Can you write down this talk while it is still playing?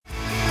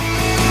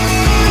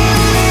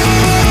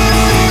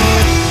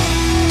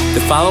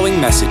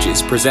following message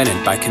is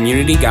presented by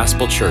Community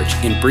Gospel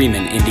Church in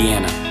Bremen,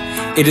 Indiana.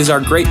 It is our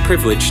great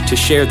privilege to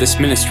share this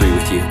ministry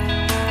with you.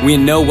 We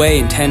in no way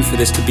intend for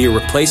this to be a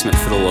replacement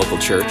for the local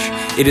church.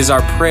 It is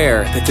our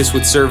prayer that this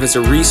would serve as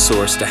a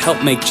resource to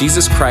help make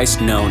Jesus Christ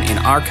known in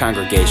our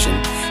congregation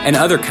and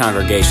other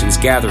congregations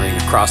gathering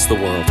across the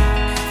world.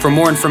 For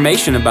more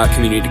information about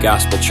Community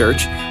Gospel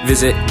Church,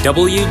 visit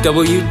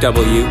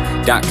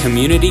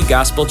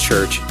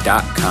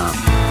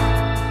www.communitygospelchurch.com.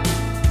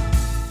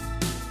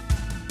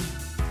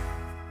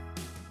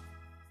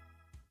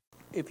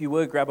 If you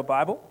would, grab a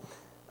Bible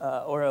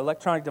or an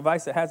electronic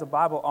device that has a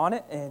Bible on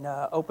it and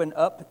open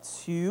up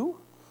to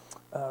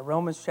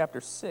Romans chapter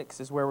 6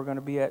 is where we're going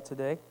to be at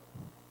today.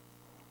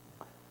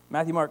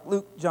 Matthew, Mark,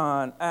 Luke,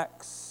 John,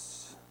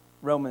 Acts,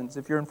 Romans.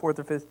 If you're in fourth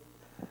or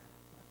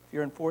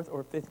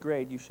fifth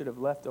grade, you should have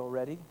left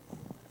already.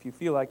 If you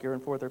feel like you're in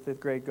fourth or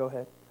fifth grade, go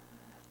ahead.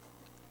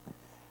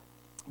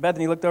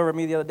 Bethany looked over at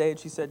me the other day and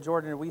she said,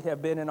 "Jordan, we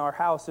have been in our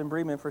house in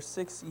Bremen for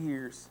 6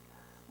 years."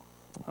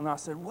 And I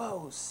said,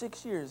 "Whoa,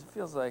 6 years. It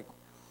feels like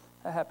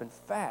that happened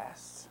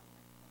fast."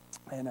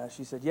 And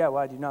she said, "Yeah,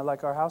 why, do you not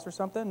like our house or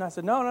something?" And I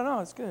said, No,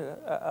 it's good.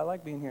 I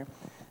like being here.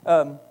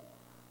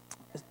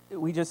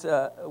 We just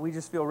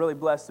feel really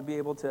blessed to be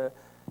able to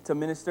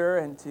minister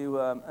and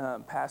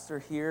to pastor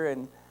here.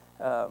 And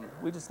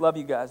we just love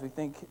you guys. We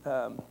think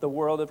the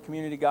world of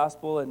Community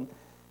Gospel and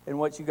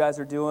what you guys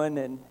are doing.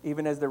 And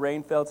even as the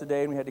rain fell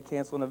today and we had to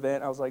cancel an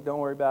event, I was like, don't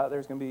worry about it.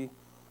 There's going to be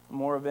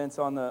more events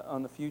on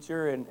the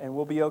future, and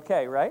we'll be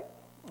okay, right?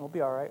 We'll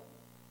be all right.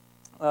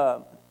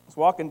 I was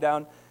walking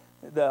down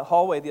the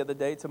hallway the other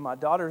day to my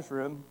daughter's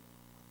room.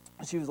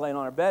 She was laying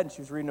on her bed, and she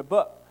was reading a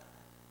book.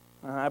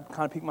 And I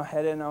kind of peeked my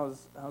head in, and I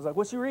was like,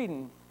 "What's you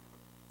reading?"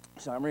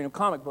 She said, "I'm reading a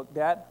comic book,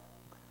 Dad."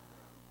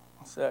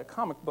 I said, "A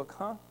comic book,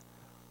 huh?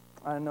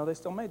 I didn't know they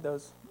still made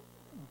those."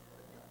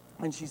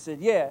 And she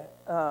said, "Yeah,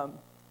 I'm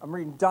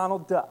reading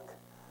Donald Duck."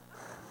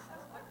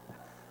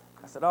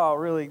 I said, "Oh,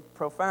 really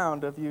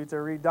profound of you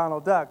to read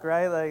Donald Duck,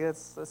 right? Like,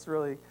 that's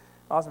really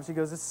awesome." She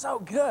goes, "It's so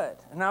good."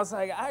 And I was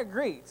like, "I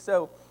agree."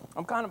 So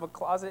I'm kind of a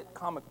closet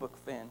comic book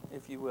fan,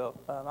 if you will.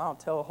 I don't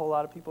tell a whole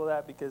lot of people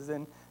that because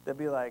then they'll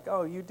be like,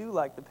 "Oh, you do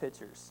like the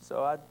pictures."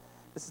 So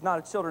this is not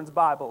a children's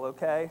Bible,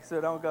 okay? So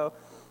don't go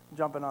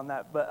jumping on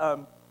that. But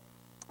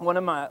one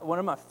of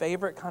my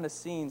favorite kind of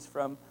scenes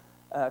from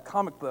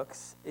comic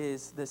books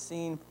is the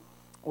scene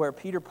where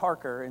Peter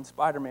Parker in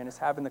Spider-Man is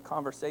having the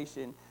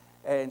conversation.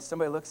 And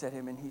somebody looks at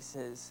him and he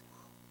says,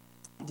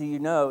 "Do you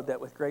know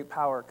that with great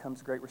power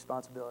comes great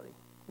responsibility?"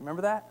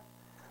 Remember that?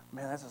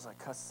 Man, that just like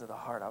cuts to the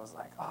heart. I was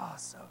like, "Oh,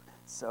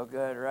 so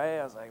good, right?"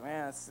 I was like,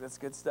 "Man, that's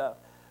good stuff."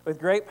 With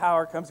great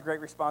power comes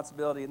great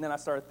responsibility. And then I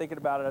started thinking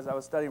about it as I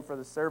was studying for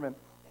the sermon.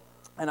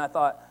 And I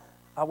thought,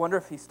 I wonder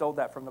if he stole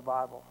that from the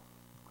Bible.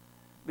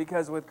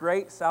 Because with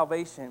great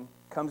salvation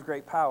comes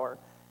great power.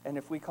 And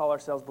if we call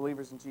ourselves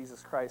believers in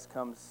Jesus Christ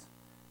comes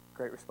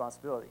great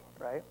responsibility,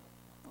 right?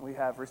 We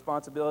have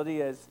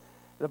responsibility as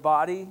the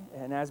body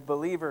and as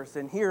believers.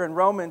 And here in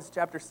Romans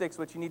chapter 6,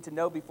 what you need to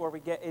know before we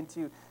get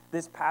into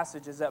this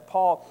passage is that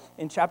Paul,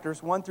 in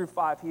chapters 1 through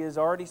 5, he has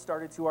already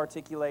started to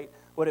articulate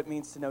what it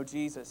means to know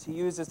Jesus. He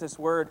uses this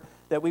word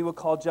that we would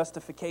call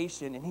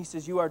justification. And he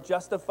says, you are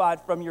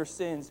justified from your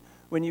sins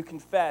when you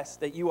confess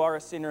that you are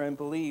a sinner and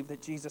believe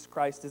that Jesus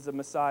Christ is the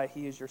Messiah.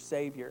 He is your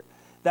Savior.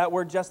 That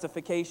word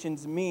justification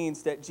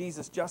means that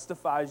Jesus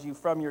justifies you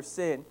from your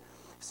sin.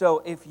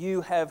 So if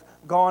you have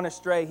gone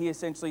astray, he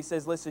essentially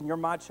says, listen, you're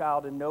my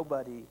child and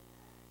nobody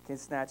can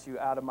snatch you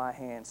out of my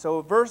hand.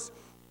 So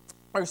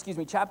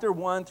chapter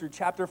 1 through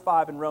chapter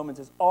 5 in Romans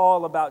is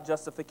all about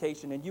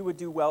justification. And you would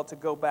do well to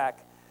go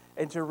back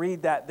and to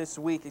read that this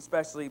week,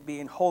 especially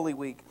being Holy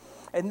Week.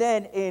 And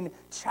then in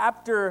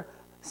chapter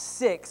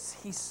 6,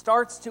 he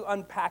starts to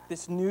unpack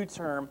this new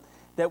term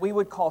that we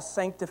would call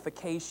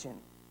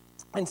sanctification.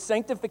 And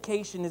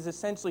sanctification is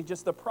essentially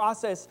just the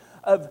process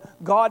of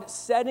God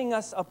setting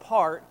us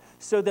apart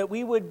so that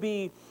we would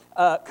be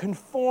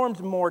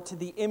conformed more to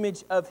the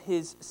image of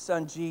his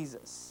son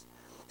Jesus.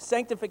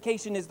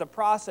 Sanctification is the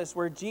process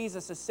where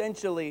Jesus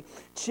essentially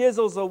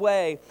chisels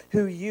away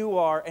who you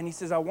are, and he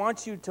says, I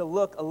want you to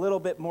look a little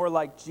bit more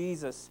like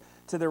Jesus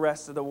to the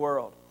rest of the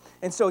world.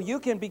 And so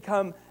you can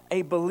become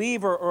a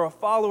believer or a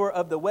follower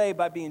of the way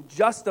by being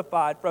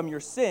justified from your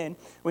sin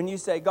when you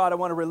say, God, I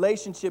want a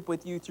relationship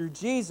with you through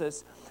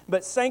Jesus.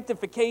 But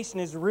sanctification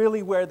is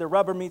really where the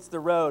rubber meets the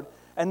road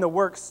and the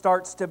work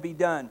starts to be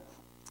done.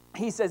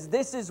 He says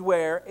this is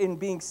where, in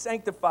being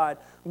sanctified,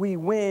 we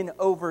win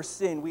over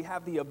sin. We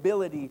have the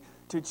ability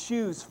to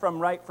choose from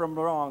right from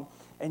wrong.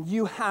 And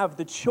you have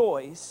the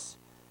choice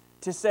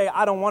to say,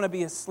 I don't want to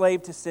be a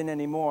slave to sin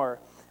anymore.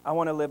 I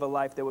want to live a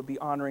life that would be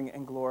honoring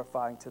and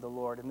glorifying to the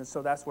Lord. And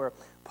so that's where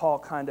Paul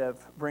kind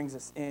of brings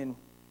us in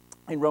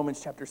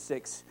Romans chapter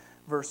 6,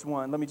 verse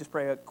 1. Let me just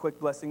pray a quick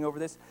blessing over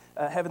this.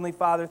 Heavenly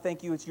Father,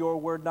 thank you. It's your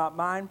word, not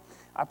mine.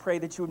 I pray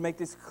that you would make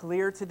this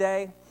clear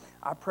today.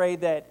 I pray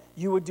that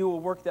you would do a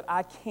work that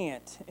I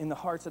can't in the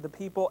hearts of the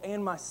people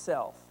and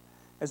myself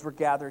as we're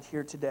gathered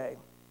here today.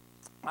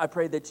 I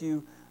pray that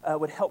you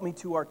would help me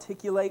to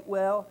articulate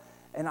well.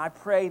 And I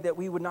pray that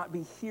we would not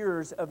be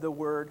hearers of the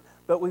word,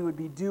 but we would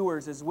be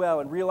doers as well,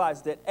 and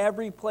realize that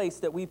every place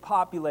that we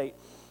populate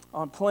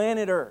on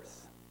planet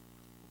Earth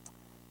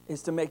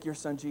is to make your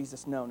son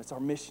Jesus known. It's our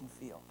mission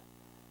field.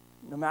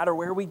 No matter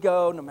where we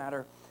go, no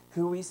matter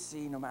who we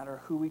see, no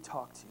matter who we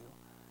talk to,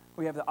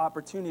 we have the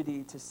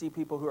opportunity to see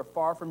people who are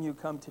far from you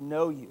come to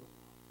know you.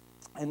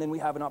 And then we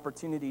have an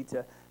opportunity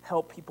to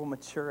help people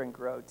mature and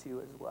grow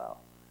too as well.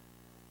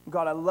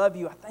 God, I love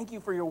you. I thank you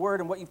for your word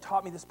and what you've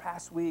taught me this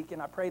past week.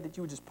 And I pray that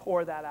you would just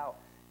pour that out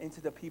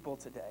into the people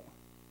today.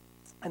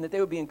 And that they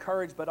would be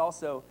encouraged, but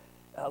also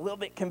a little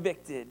bit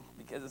convicted,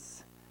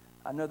 because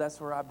I know that's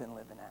where I've been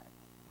living at.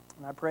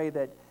 And I pray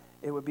that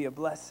it would be a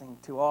blessing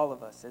to all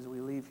of us as we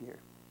leave here.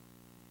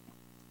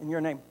 In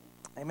your name,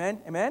 amen?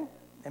 Amen?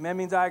 Amen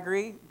means I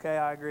agree? Okay,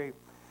 I agree.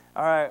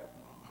 All right.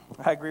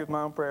 I agree with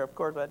my own prayer. Of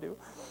course I do.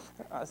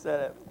 I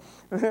said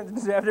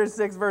it. Chapter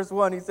 6, verse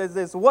 1, he says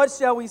this: "What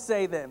shall we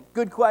say then?"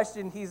 Good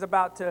question he's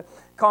about to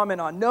comment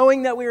on.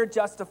 "Knowing that we are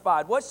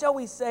justified, what shall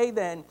we say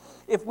then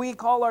if we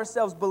call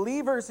ourselves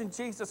believers in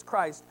Jesus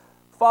Christ,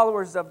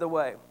 followers of the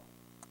way?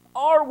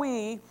 Are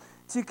we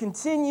to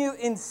continue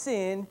in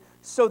sin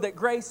so that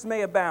grace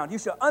may abound?" You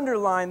should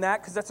underline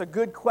that, because that's a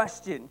good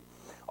question.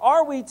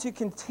 Are we to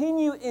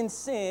continue in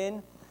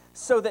sin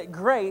so that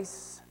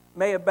grace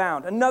may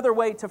abound? Another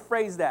way to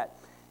phrase that: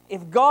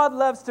 if God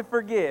loves to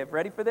forgive,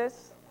 ready for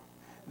this?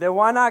 Then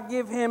why not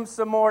give him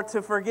some more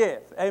to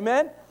forgive?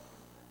 Amen?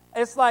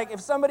 It's like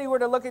if somebody were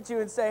to look at you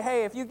and say,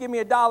 "Hey, if you give me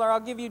 $1, I'll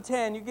give you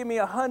 10. You give me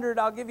 100,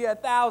 I'll give you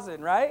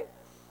 1,000, right?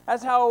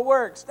 That's how it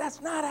works.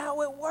 That's not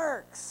how it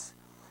works.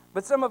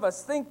 But some of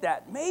us think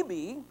that.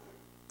 Maybe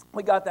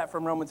we got that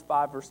from Romans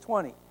 5, verse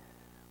 20,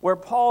 where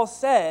Paul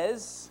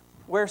says,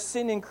 where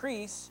sin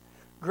increased,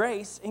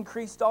 grace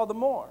increased all the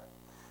more.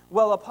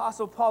 Well,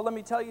 Apostle Paul, let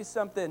me tell you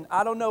something.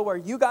 I don't know where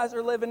you guys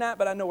are living at,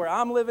 but I know where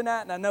I'm living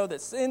at, and I know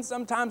that sin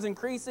sometimes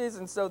increases,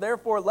 and so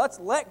therefore, let's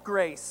let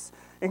grace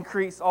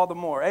increase all the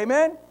more.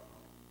 Amen?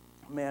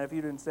 Man, if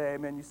you didn't say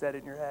amen, you said it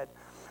in your head.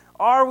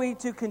 Are we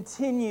to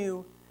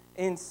continue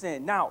in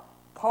sin? Now,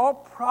 Paul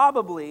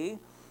probably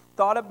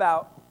thought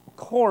about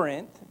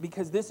Corinth,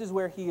 because this is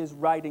where he is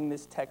writing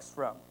this text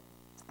from.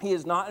 He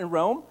is not in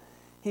Rome.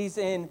 He's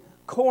in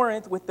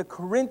Corinth with the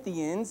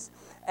Corinthians,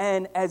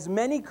 and as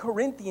many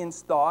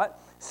Corinthians thought,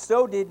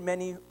 so did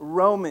many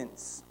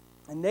Romans.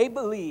 And they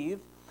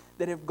believed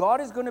that if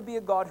God is going to be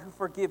a God who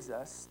forgives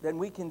us, then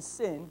we can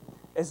sin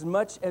as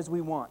much as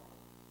we want.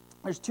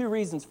 There's two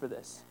reasons for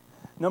this.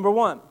 Number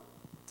one,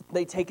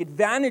 they take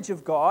advantage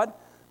of God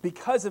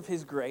because of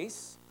his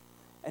grace.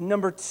 And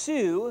number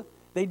two,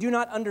 they do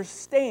not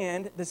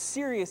understand the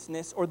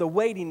seriousness or the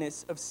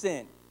weightiness of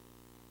sin.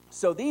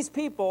 So these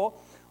people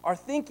are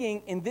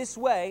thinking in this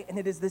way, and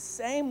it is the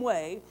same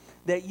way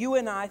that you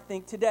and I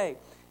think today.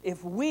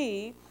 If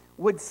we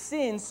would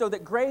sin so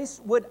that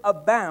grace would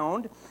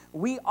abound,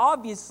 we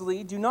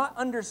obviously do not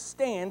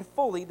understand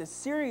fully the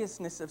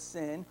seriousness of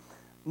sin,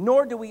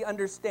 nor do we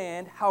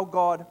understand how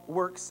God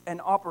works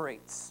and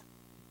operates.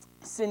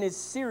 Sin is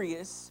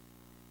serious,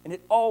 and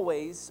it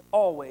always,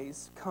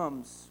 always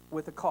comes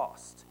with a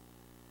cost.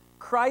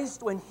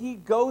 Christ, when he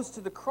goes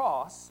to the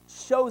cross,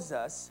 shows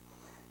us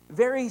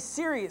very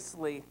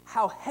seriously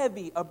how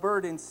heavy a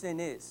burden sin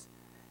is,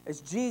 as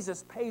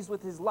Jesus pays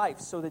with his life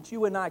so that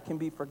you and I can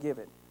be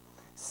forgiven.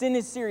 Sin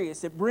is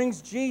serious. It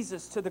brings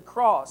Jesus to the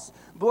cross.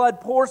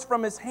 Blood pours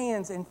from his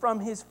hands and from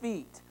his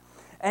feet.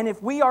 And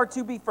if we are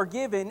to be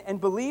forgiven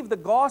and believe the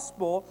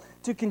gospel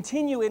to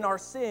continue in our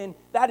sin,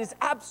 that is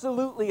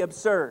absolutely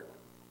absurd.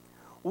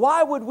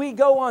 Why would we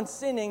go on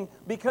sinning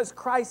because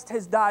Christ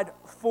has died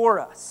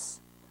for us?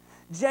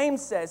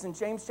 James says in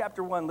James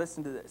chapter 1,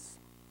 listen to this: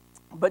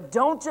 "But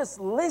don't just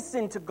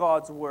listen to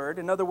God's word,"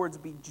 in other words,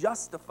 be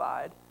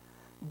justified.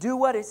 "Do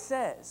what it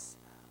says.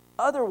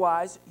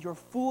 Otherwise, you're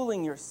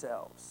fooling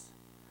yourselves.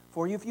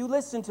 For if you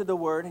listen to the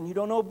word and you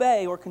don't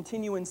obey or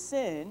continue in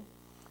sin,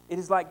 it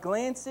is like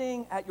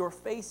glancing at your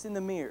face in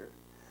the mirror.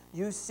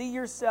 You see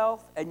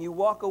yourself and you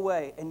walk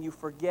away and you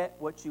forget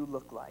what you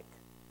look like."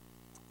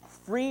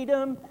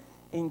 Freedom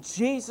in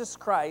Jesus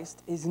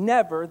Christ is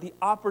never the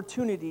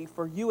opportunity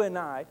for you and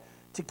I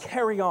to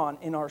carry on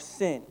in our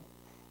sin.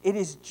 It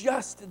is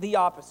just the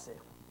opposite.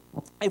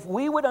 If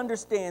we would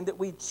understand that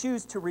we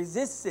choose to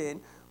resist sin,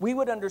 we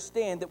would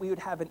understand that we would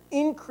have an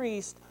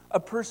increased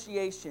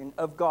appreciation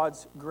of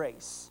God's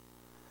grace.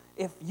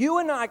 If you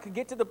and I could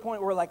get to the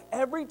point where, like,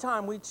 every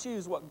time we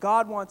choose what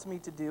God wants me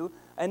to do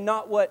and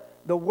not what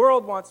the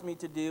world wants me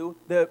to do,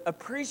 the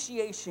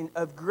appreciation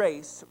of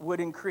grace would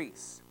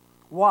increase.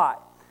 Why?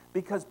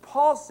 Because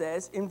Paul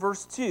says in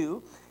verse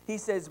 2, he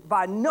says,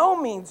 "By no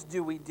means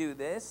do we do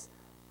this.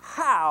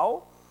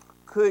 How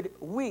could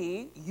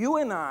we, you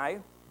and I,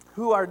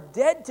 who are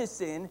dead to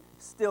sin,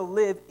 still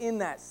live in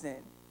that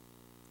sin?"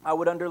 I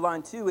would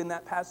underline too in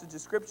that passage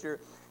of Scripture,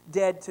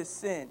 dead to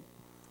sin.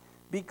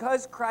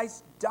 Because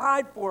Christ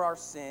died for our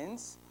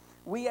sins,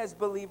 we as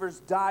believers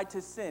died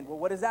to sin. Well,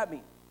 what does that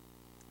mean?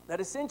 That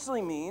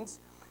essentially means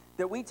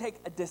that we take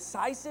a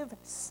decisive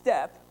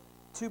step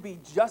to be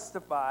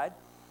justified,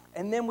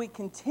 and then we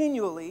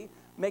continually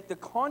make the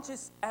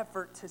conscious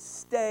effort to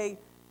stay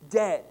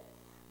dead.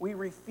 We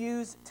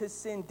refuse to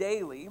sin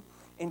daily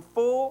in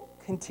full,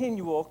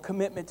 continual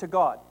commitment to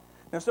God.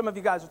 Now, some of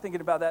you guys are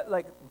thinking about that,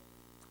 like,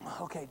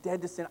 okay,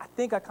 dead to sin. I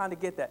think I kind of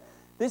get that.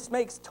 This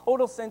makes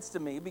total sense to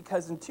me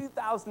because in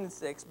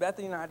 2006,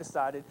 Bethany and I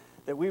decided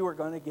that we were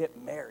going to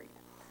get married.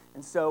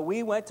 And so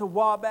we went to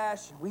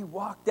Wabash, and we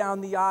walked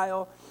down the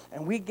aisle,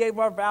 and we gave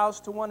our vows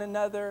to one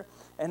another,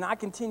 and I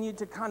continued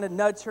to kind of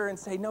nudge her and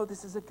say, no,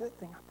 this is a good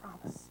thing, I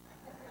promise.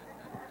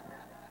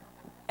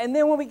 And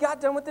then when we got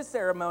done with the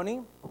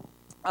ceremony,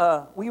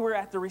 we were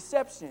at the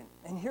reception,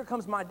 and here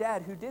comes my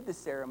dad who did the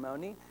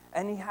ceremony,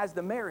 and he has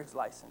the marriage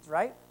license,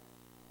 right?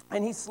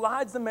 And he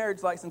slides the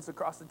marriage license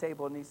across the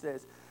table, and he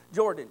says,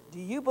 Jordan, do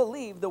you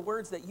believe the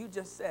words that you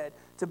just said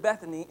to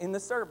Bethany in the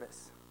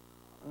service?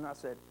 And I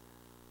said,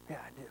 yeah,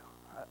 I do.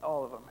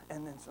 All of them,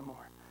 and then some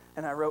more.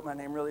 And I wrote my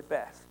name really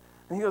fast.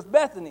 And he goes,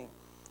 Bethany,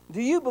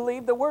 do you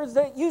believe the words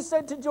that you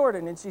said to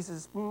Jordan? And she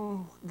says,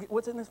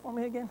 what's in this for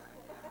me again?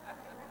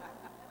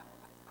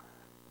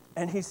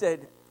 And he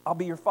said, I'll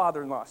be your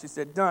father-in-law. She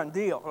said, done,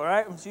 deal, all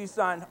right? And she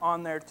signed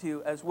on there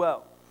too as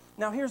well.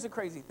 Now, here's the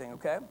crazy thing,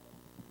 okay?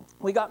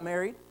 We got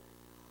married,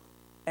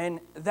 and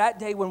that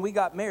day when we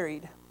got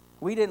married,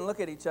 we didn't look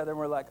at each other and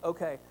we're like,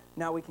 okay,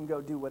 now we can go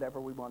do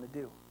whatever we want to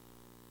do.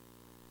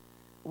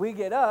 We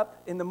get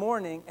up in the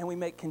morning and we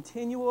make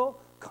continual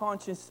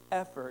conscious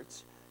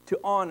efforts to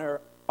honor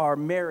our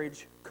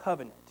marriage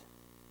covenant.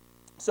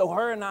 So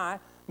her and I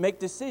make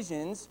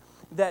decisions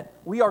that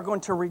we are going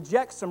to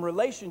reject some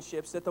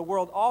relationships that the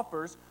world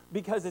offers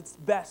because it's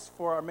best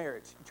for our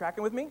marriage. You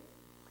tracking with me?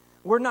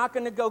 We're not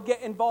going to go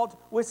get involved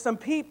with some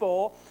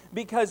people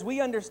because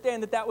we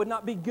understand that that would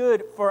not be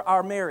good for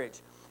our marriage.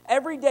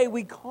 Every day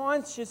we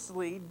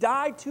consciously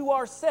die to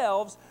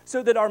ourselves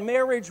so that our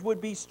marriage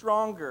would be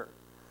stronger.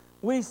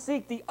 We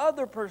seek the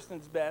other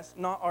person's best,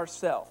 not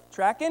ourselves.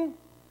 Tracking?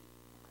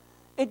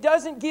 It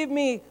doesn't give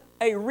me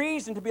a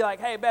reason to be like,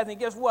 hey, Bethany,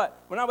 guess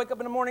what? When I wake up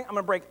in the morning, I'm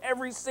going to break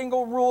every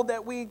single rule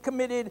that we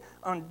committed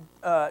on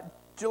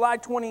July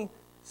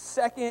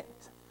 22nd.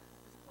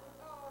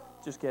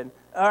 Just kidding.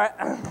 All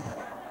right.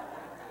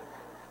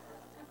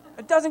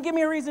 It doesn't give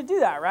me a reason to do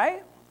that,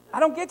 right?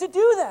 I don't get to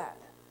do that.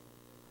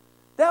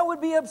 That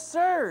would be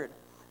absurd.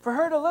 For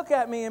her to look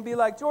at me and be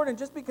like, Jordan,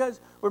 just because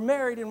we're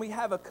married and we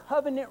have a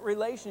covenant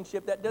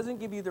relationship, that doesn't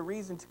give you the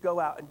reason to go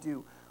out and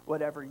do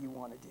whatever you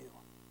want to do.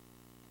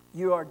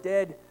 You are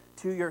dead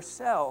to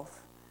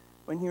yourself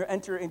when you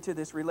enter into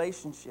this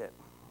relationship.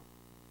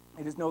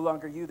 It is no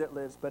longer you that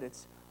lives, but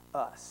it's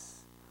us.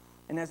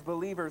 And as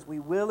believers, we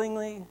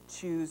willingly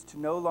choose to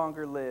no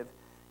longer live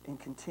in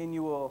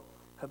continual,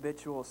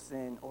 habitual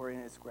sin or in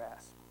its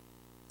grasp.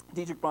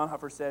 Dietrich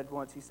Bonhoeffer said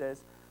once, he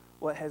says,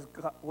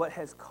 what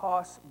has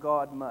cost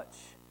God much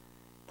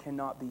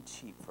cannot be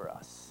cheap for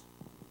us.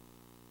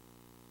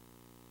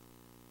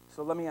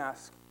 So let me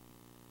ask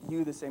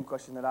you the same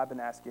question that I've been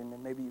asking,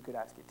 and maybe you could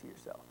ask it to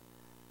yourself.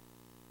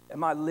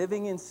 Am I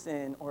living in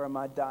sin or am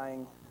I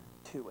dying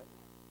to it?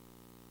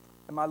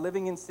 Am I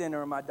living in sin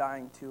or am I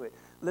dying to it?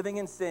 Living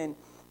in sin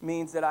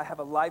means that I have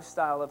a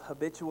lifestyle of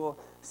habitual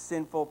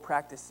sinful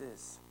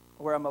practices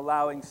where I'm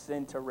allowing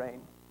sin to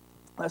reign.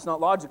 That's not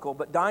logical,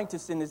 but dying to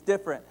sin is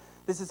different.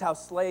 This is how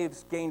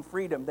slaves gain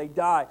freedom. They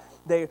die.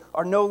 They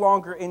are no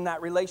longer in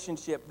that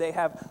relationship. They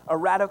have a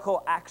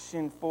radical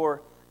action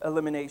for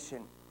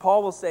elimination.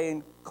 Paul will say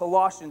in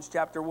Colossians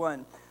chapter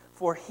 1,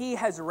 for he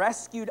has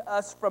rescued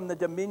us from the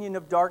dominion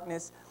of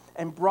darkness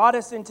and brought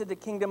us into the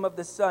kingdom of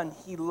the Son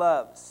he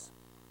loves.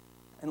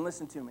 And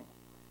listen to me.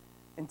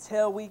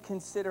 Until we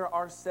consider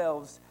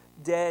ourselves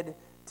dead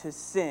to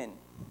sin,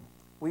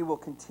 we will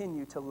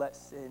continue to let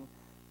sin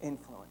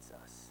influence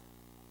us.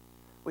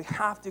 We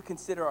have to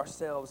consider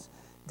ourselves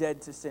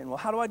dead to sin. Well,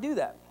 how do I do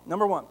that?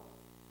 Number one,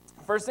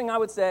 first thing I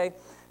would say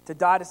to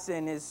die to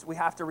sin is we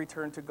have to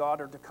return to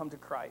God or to come to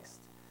Christ.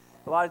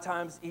 A lot of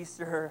times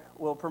Easter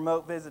will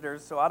promote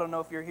visitors, so I don't know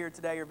if you're here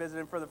today, you're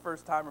visiting for the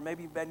first time, or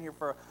maybe you've been here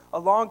for a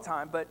long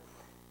time, but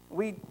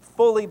we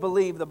fully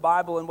believe the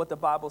Bible and what the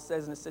Bible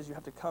says, and it says you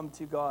have to come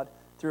to God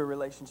through a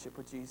relationship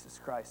with Jesus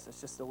Christ. That's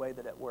just the way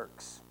that it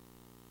works.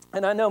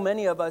 And I know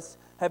many of us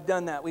have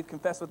done that. We've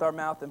confessed with our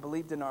mouth and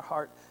believed in our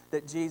heart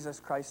that Jesus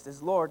Christ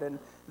is Lord, and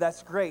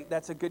that's great.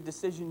 That's a good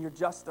decision. You're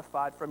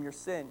justified from your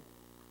sin.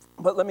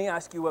 But let me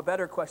ask you a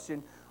better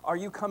question. Are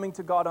you coming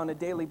to God on a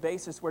daily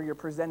basis where you're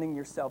presenting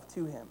yourself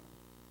to Him?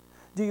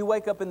 Do you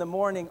wake up in the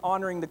morning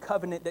honoring the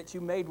covenant that you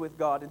made with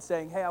God and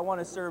saying, hey, I want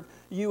to serve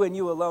you and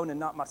you alone and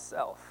not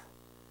myself?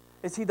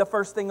 Is He the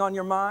first thing on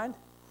your mind?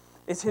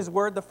 Is His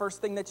word the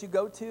first thing that you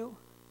go to?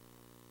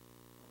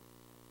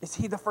 Is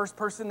He the first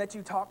person that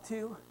you talk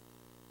to?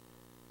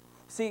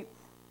 See,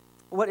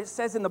 what it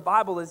says in the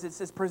Bible is it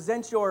says,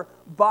 present your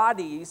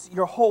bodies,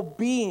 your whole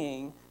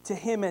being, to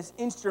Him as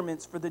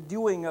instruments for the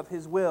doing of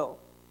His will.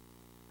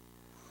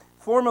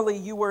 Formerly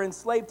you were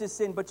enslaved to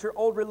sin, but your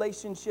old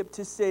relationship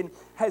to sin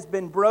has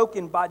been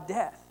broken by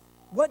death.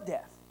 What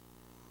death?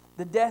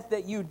 The death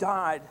that you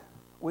died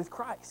with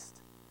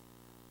Christ.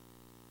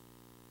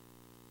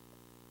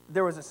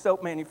 there was a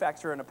soap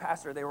manufacturer and a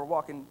pastor. They were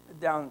walking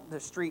down the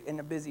street in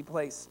a busy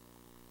place.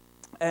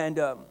 And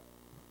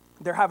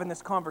they're having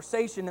this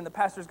conversation, and the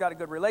pastor's got a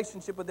good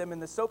relationship with them,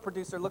 and the soap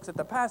producer looks at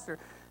the pastor,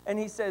 and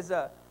he says,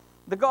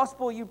 the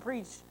gospel you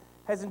preach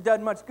hasn't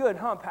done much good,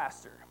 huh,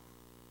 pastor?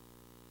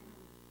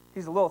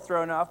 He's a little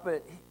thrown off,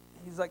 but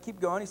he's like, keep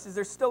going. He says,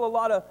 there's still a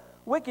lot of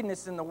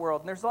wickedness in the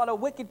world, and there's a lot of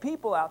wicked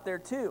people out there,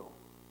 too.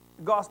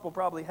 The gospel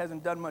probably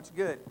hasn't done much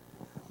good.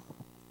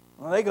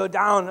 Well, they go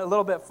down a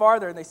little bit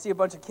farther, and they see a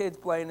bunch of kids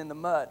playing in the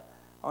mud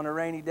on a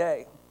rainy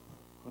day.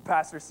 The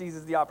pastor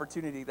seizes the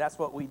opportunity. That's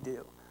what we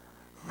do.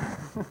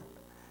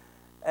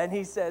 And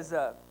he says,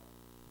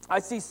 I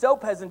see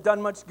soap hasn't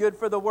done much good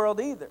for the world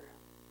either.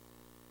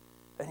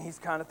 And he's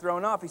kind of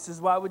thrown off. He says,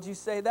 why would you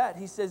say that?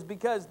 He says,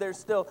 because there's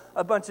still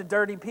a bunch of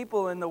dirty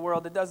people in the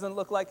world. It doesn't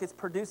look like it's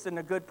producing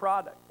a good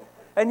product.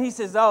 And he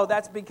says, oh,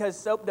 that's because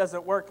soap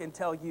doesn't work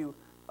until you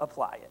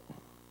apply it,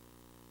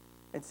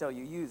 until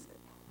you use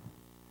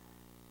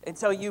it.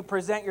 Until you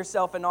present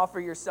yourself and offer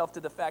yourself to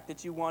the fact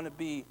that you want to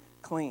be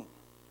clean.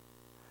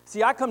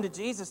 See, I come to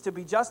Jesus to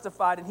be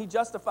justified, and he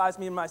justifies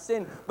me in my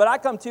sin. But I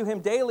come to him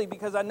daily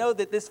because I know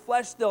that this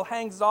flesh still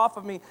hangs off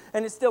of me,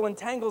 and it still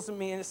entangles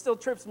me, and it still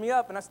trips me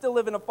up, and I still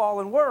live in a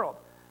fallen world.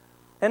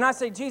 And I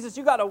say, Jesus,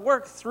 you got to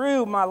work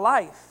through my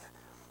life.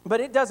 But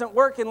it doesn't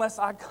work unless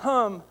I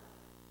come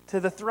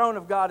to the throne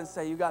of God and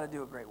say, you got to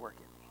do a great work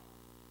in me.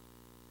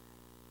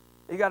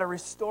 You got to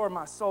restore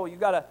my soul. You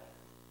got to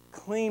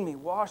clean me,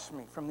 wash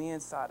me from the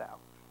inside out.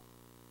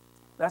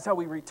 That's how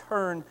we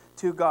return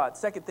to God.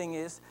 Second thing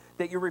is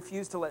that you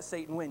refuse to let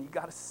Satan win. You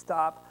got to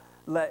stop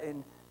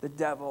letting the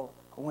devil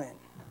win.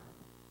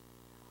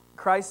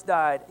 Christ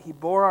died, he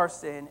bore our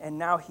sin, and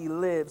now he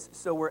lives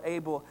so we're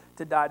able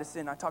to die to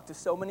sin. I talk to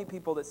so many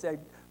people that say,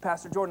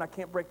 Pastor Jordan, I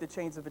can't break the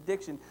chains of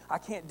addiction. I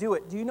can't do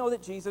it. Do you know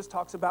that Jesus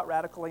talks about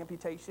radical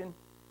amputation?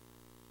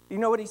 You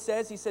know what he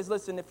says? He says,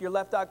 listen, if your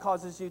left eye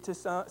causes you to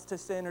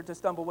sin or to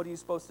stumble, what are you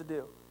supposed to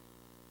do?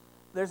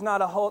 There's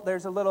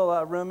a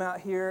little room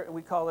out here, and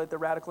we call it the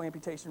radical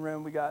amputation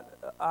room. We got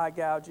eye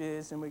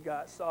gouges, and we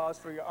got saws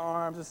for your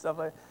arms and stuff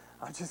like that.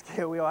 I'm just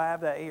kidding. We all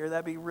have that here.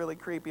 That'd be really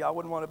creepy. I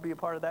wouldn't want to be a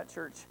part of that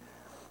church.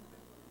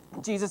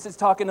 Jesus is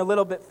talking a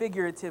little bit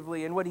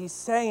figuratively, and what he's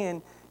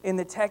saying in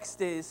the text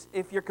is,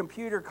 if your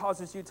computer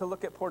causes you to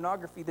look at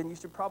pornography, then you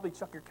should probably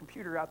chuck your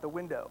computer out the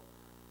window.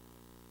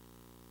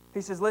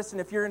 He says, listen,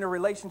 if you're in a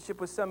relationship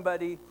with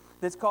somebody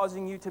that's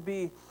causing you to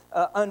be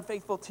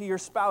unfaithful to your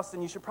spouse,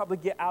 then you should probably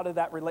get out of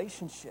that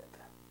relationship.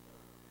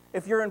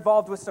 If you're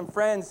involved with some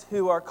friends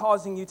who are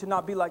causing you to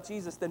not be like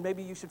Jesus, then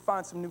maybe you should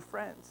find some new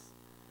friends.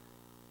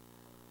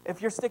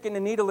 If you're sticking a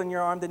needle in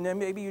your arm, then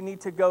maybe you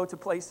need to go to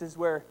places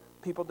where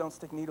people don't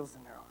stick needles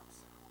in their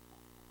arms.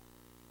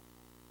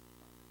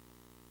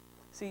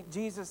 See,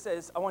 Jesus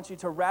says, I want you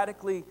to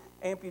radically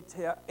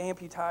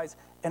amputize,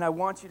 and I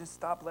want you to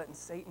stop letting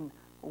Satan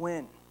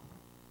win.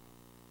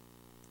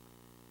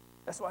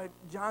 That's why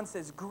John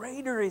says,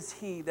 greater is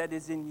he that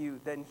is in you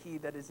than he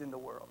that is in the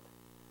world.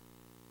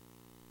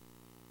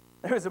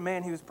 There was a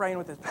man, he was praying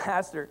with his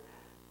pastor,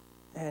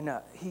 and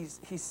he's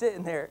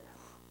sitting there,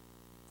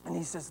 and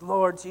he says,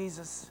 Lord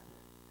Jesus,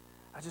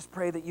 I just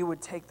pray that you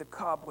would take the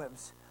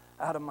cobwebs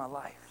out of my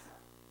life.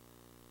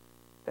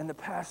 And the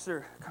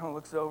pastor kind of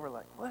looks over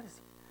like, what is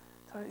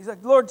he? He's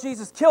like, Lord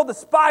Jesus, kill the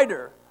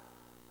spider,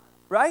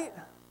 right?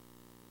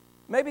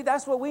 Maybe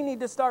that's what we need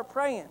to start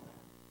praying.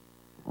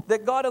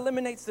 That God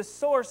eliminates the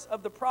source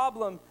of the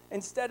problem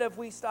instead of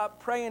we stop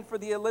praying for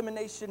the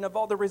elimination of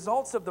all the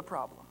results of the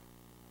problem.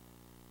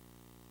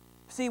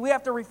 See, we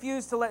have to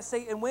refuse to let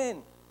Satan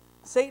win.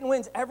 Satan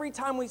wins every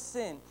time we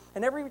sin.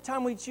 And every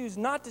time we choose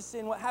not to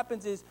sin, what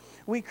happens is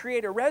we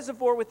create a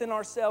reservoir within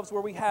ourselves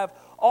where we have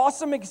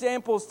awesome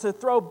examples to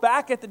throw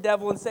back at the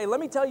devil and say, let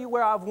me tell you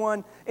where I've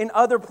won in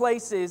other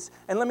places,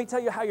 and let me tell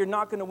you how you're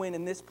not going to win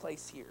in this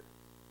place here.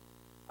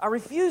 I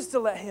refuse to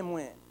let him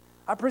win.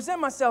 I present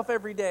myself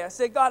every day. I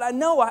say, God, I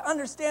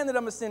understand that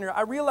I'm a sinner.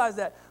 I realize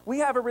that we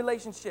have a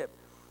relationship.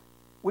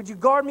 Would you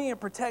guard me and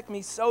protect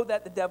me so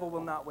that the devil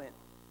will not win?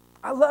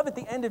 I love at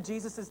the end of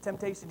Jesus'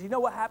 temptation. Do you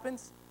know what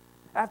happens?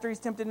 After he's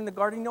tempted in the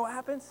garden, you know what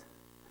happens?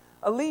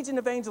 A legion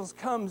of angels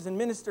comes and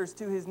ministers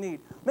to his need.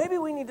 Maybe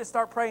we need to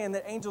start praying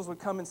that angels would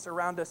come and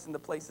surround us in the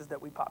places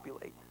that we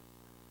populate.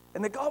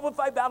 And that God would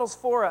fight battles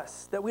for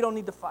us that we don't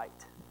need to fight.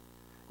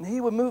 And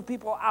he would move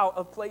people out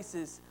of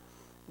places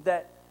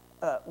that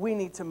we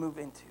need to move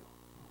into.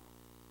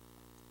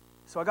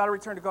 So I got to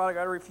return to God. I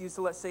got to refuse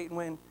to let Satan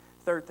win.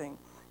 Third thing,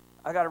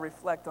 I got to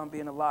reflect on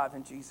being alive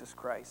in Jesus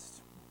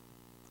Christ.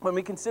 When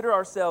we consider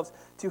ourselves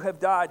to have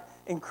died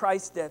in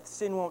Christ's death,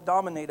 sin won't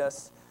dominate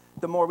us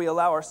the more we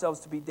allow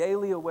ourselves to be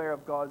daily aware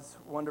of God's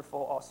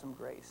wonderful, awesome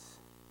grace.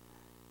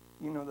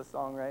 You know the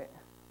song, right?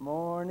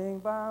 Morning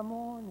by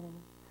morning,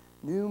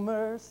 new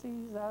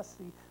mercies I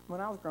see. When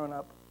I was growing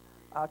up,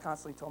 I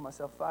constantly told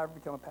myself, if I ever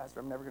become a pastor,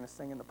 I'm never going to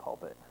sing in the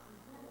pulpit.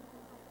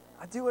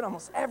 I do it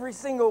almost every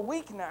single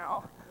week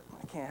now.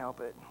 I can't help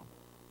it.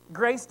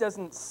 Grace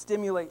doesn't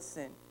stimulate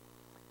sin.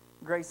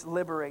 Grace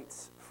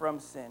liberates from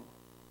sin.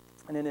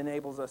 And it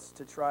enables us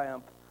to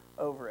triumph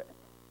over it.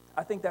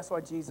 I think that's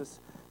why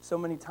Jesus, so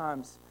many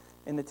times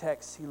in the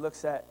text, he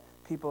looks at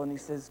people and he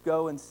says,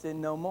 go and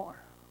sin no more.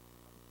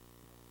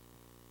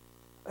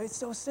 It's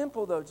so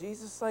simple though.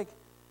 Jesus, like,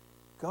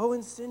 go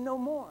and sin no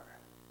more.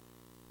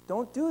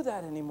 Don't do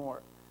that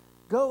anymore.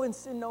 Go and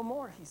sin no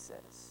more, he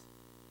says.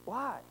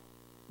 Why?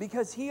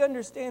 Because he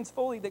understands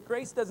fully that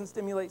grace doesn't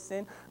stimulate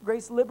sin.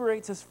 Grace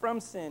liberates us from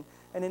sin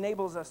and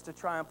enables us to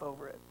triumph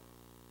over it.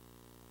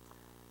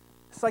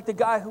 It's like the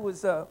guy who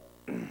was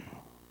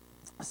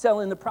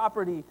selling the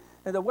property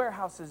in the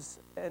warehouses,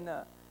 and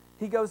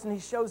he goes and he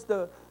shows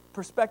the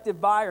prospective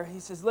buyer.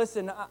 He says,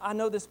 listen, I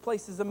know this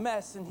place is a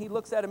mess. And he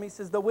looks at him, he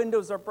says, the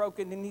windows are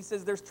broken. And he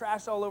says, there's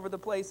trash all over the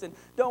place. And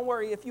don't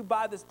worry, if you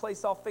buy this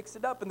place, I'll fix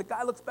it up. And the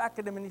guy looks back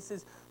at him and he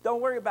says,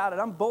 don't worry about it.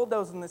 I'm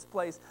bulldozing this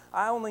place.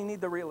 I only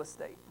need the real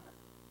estate.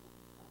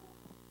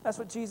 That's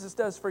what Jesus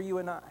does for you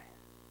and I.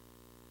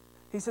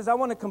 He says, I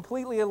want to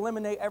completely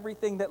eliminate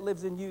everything that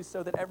lives in you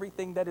so that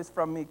everything that is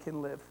from me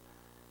can live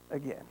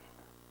again.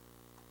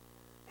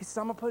 He says,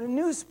 I'm going to put a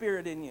new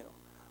spirit in you.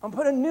 I'm going to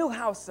put a new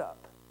house up.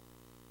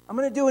 I'm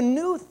going to do a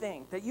new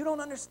thing that you don't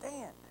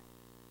understand.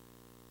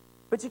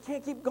 But you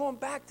can't keep going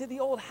back to the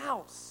old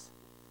house.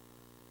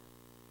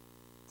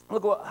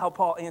 Look how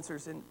Paul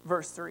answers in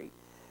verse 3.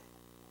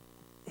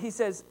 He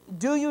says,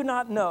 do you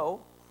not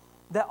know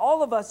that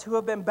all of us who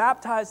have been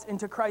baptized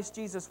into Christ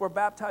Jesus were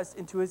baptized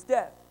into his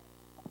death?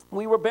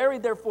 We were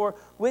buried, therefore,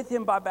 with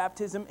him by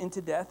baptism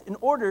into death, in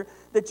order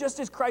that just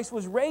as Christ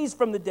was raised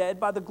from the dead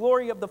by the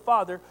glory of the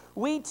Father,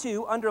 we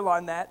too,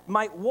 underline that,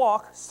 might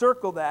walk,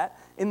 circle that,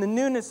 in the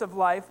newness of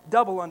life,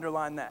 double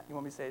underline that. You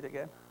want me to say it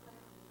again?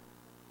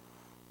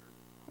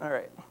 All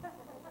right.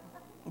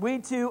 We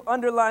too,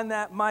 underline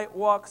that, might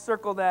walk,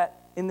 circle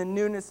that, in the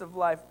newness of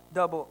life,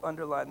 double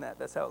underline that.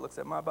 That's how it looks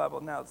at my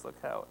Bible. Now let's look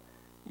how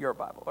your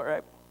Bible, all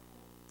right?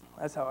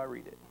 That's how I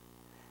read it.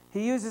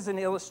 He uses an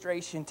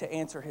illustration to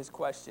answer his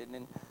question,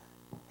 and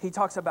he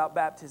talks about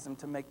baptism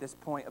to make this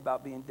point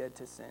about being dead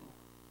to sin.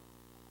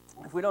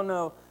 If we don't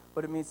know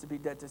what it means to be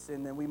dead to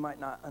sin, then we might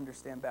not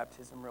understand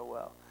baptism real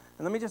well.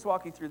 And let me just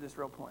walk you through this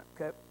real point,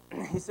 okay?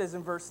 He says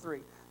in verse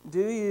 3,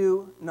 do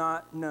you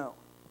not know?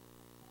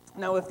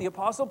 Now, if the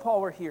Apostle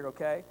Paul were here,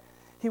 okay,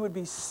 he would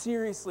be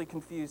seriously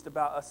confused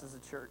about us as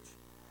a church.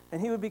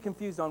 And he would be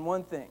confused on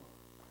one thing,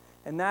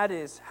 and that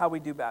is how we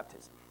do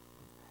baptism.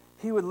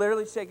 He would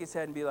literally shake his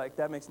head and be like,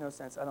 that makes no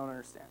sense. I don't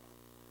understand.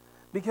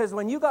 Because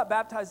when you got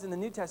baptized in the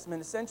New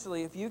Testament,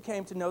 essentially, if you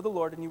came to know the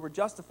Lord and you were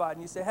justified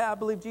and you say, hey, I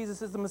believe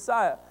Jesus is the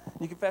Messiah,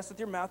 and you confess with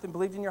your mouth and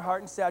believed in your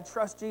heart and say, I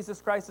trust Jesus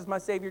Christ as my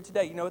Savior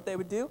today, you know what they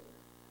would do?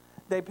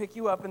 They pick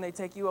you up and they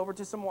take you over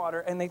to some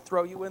water and they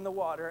throw you in the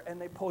water and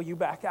they pull you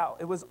back out.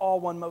 It was all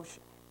one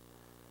motion.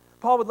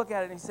 Paul would look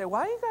at it and he'd say,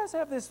 why do you guys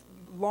have this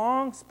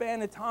long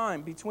span of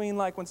time between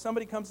like when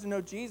somebody comes to know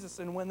Jesus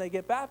and when they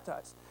get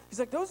baptized? He's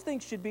like, those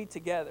things should be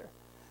together.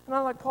 And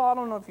I'm like, Paul, I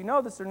don't know if you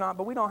know this or not,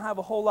 but we don't have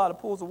a whole lot of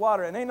pools of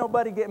water, and ain't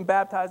nobody getting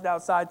baptized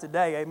outside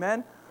today,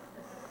 amen?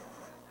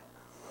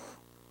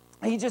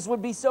 He just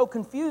would be so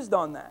confused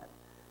on that.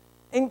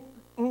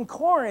 In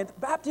Corinth,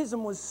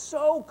 baptism was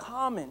so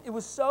common. It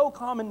was so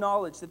common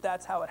knowledge that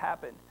that's how it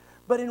happened.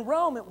 But in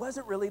Rome, it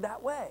wasn't really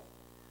that way.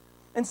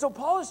 And so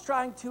Paul is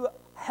trying to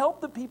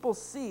help the people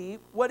see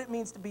what it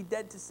means to be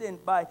dead to sin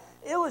by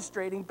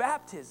illustrating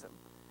baptism.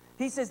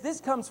 He says this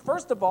comes,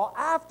 first of all,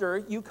 after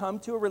you come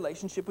to a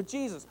relationship with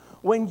Jesus.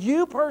 When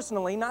you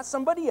personally, not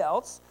somebody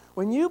else,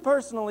 when you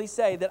personally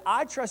say that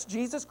I trust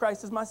Jesus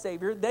Christ as my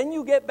Savior, then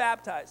you get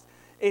baptized.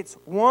 It's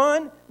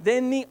one,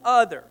 then the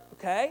other,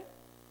 okay?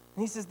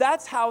 And he says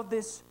that's how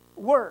this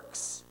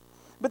works.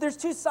 But there's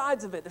two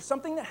sides of it. There's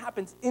something that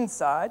happens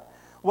inside,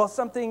 while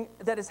something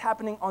that is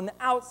happening on the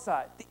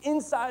outside. The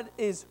inside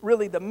is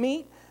really the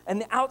meat, and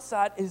the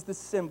outside is the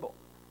symbol.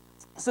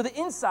 So the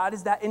inside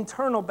is that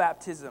internal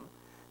baptism.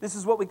 This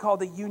is what we call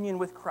the union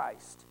with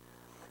Christ.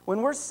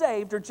 When we're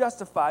saved or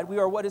justified, we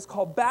are what is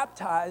called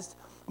baptized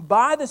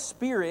by the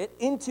Spirit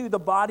into the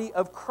body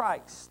of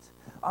Christ.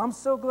 I'm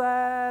so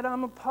glad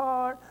I'm a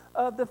part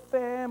of the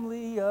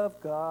family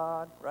of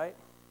God, right?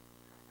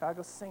 I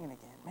go singing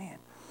again,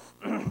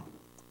 man.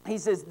 He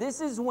says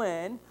this is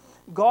when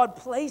God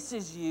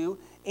places you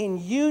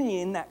in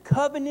union, that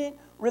covenant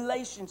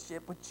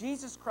relationship with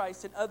Jesus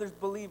Christ and other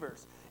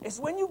believers. It's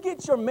when you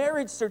get your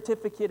marriage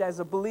certificate as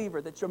a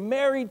believer, that you're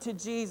married to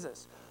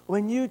Jesus,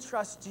 when you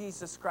trust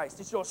Jesus Christ.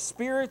 It's your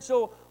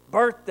spiritual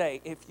birthday,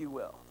 if you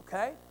will,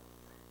 okay?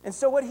 And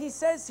so what he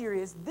says here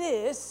is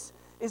this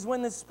is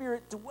when the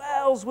Spirit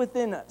dwells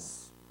within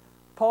us.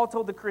 Paul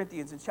told the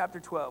Corinthians in chapter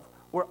 12,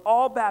 we're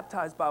all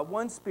baptized by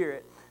one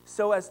Spirit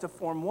so as to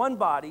form one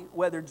body,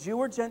 whether Jew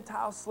or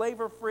Gentile,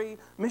 slave or free,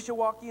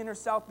 Mishawakayan or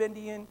South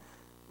Bendian,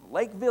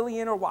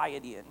 Lakevillian or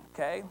Wyetian,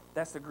 okay?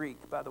 That's the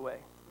Greek, by the way.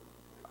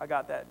 I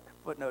got that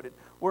footnoted.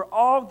 We're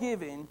all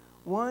given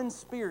one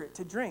Spirit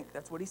to drink.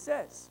 That's what he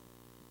says.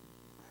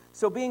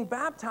 So being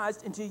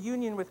baptized into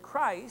union with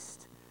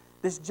Christ,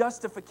 this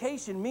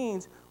justification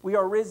means we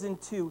are risen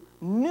to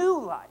new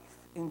life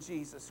in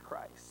Jesus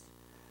Christ.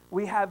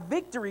 We have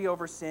victory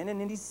over sin,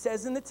 and then he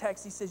says in the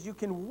text, he says you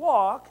can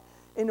walk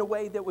in a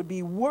way that would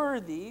be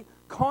worthy,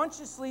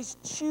 consciously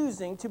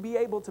choosing to be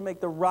able to make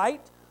the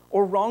right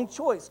or wrong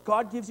choice.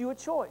 God gives you a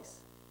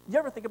choice. You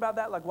ever think about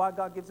that, like why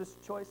God gives us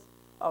a choice?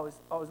 I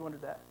always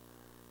wondered that.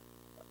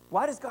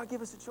 Why does God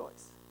give us a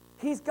choice?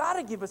 He's got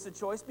to give us a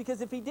choice,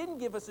 because if he didn't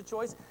give us a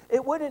choice,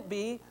 it wouldn't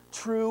be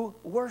true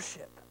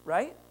worship,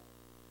 right?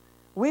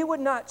 We would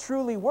not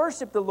truly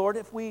worship the Lord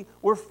if we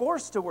were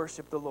forced to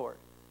worship the Lord.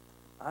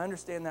 I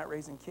understand that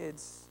raising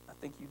kids, I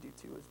think you do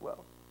too as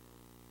well.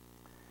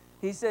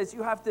 He says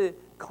you have to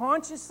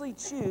consciously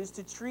choose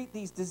to treat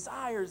these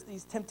desires,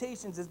 these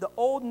temptations, as the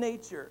old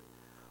nature,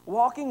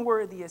 walking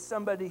worthy as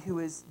somebody who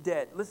is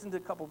dead. Listen to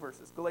a couple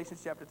verses.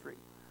 Galatians chapter 3.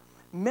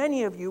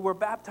 Many of you were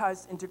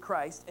baptized into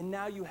Christ, and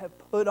now you have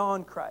put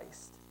on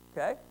Christ.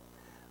 Okay?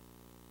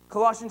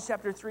 Colossians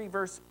chapter 3,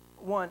 verse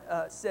 1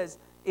 says,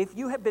 if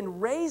you have been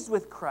raised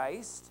with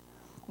Christ,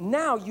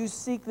 now you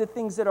seek the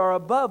things that are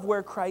above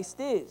where Christ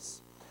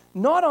is,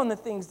 not on the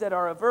things that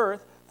are of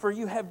earth, for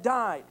you have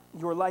died.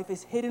 Your life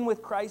is hidden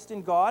with Christ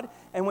in God,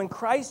 and when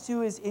Christ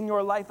who is in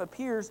your life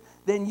appears,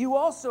 then you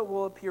also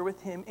will appear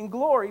with him in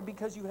glory,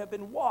 because you have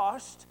been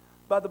washed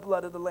by the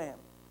blood of the Lamb.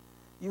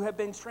 You have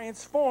been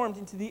transformed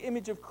into the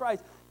image of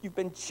Christ. You've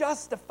been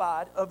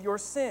justified of your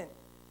sin.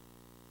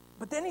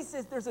 But then he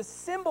says there's a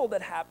symbol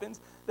that happens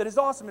that is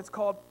awesome. It's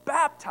called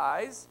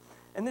baptize,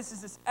 and this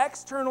is this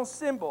external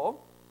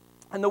symbol.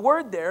 And the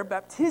word there,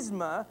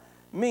 baptisma,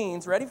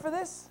 means, ready for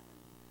this?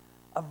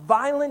 A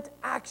violent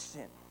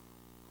action.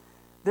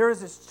 There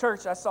is this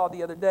church I saw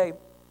the other day.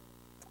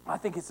 I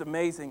think it's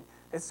amazing.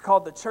 It's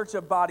called the Church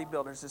of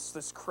Bodybuilders. It's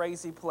this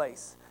crazy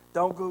place.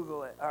 Don't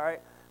Google it, all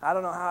right? I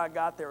don't know how I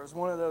got there. It was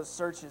one of those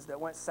searches that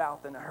went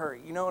south in a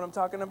hurry. You know what I'm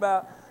talking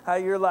about? How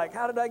you're like,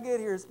 how did I get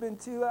here? It's been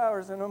 2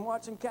 hours and I'm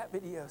watching cat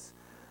videos.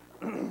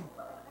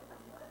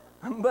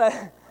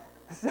 But,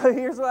 so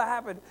here's what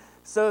happened.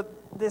 So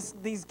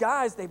these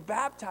guys, they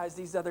baptized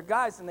these other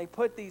guys, and they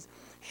put these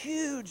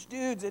huge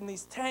dudes in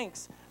these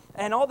tanks.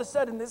 And all of a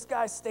sudden, this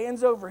guy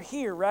stands over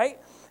here, right?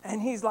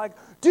 And he's like,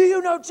 do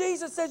you know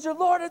Jesus as your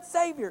Lord and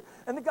Savior?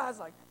 And the guy's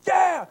like,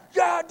 yeah,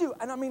 I do.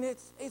 And I mean,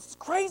 it's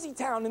crazy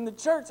town in the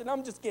church, and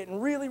I'm just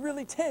getting really,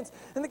 really tense.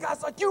 And the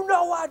guy's like, you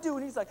know I do.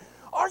 And he's like,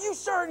 are you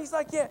sure? And he's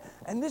like, yeah.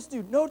 And this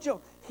dude, no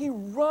joke, he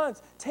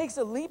runs, takes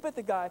a leap at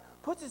the guy,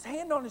 puts his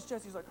hand on his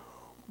chest. He's like,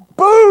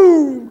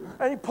 boom!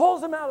 And he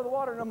pulls him out of the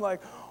water, and I'm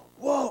like,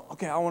 whoa,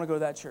 okay, I want to go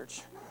to that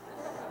church.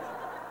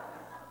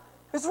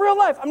 It's real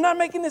life. I'm not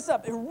making this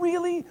up. It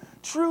really,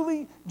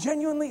 truly,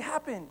 genuinely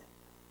happened.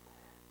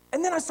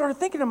 And then I started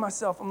thinking to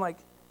myself, I'm like,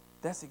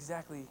 that's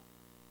exactly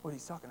what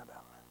he's talking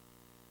about.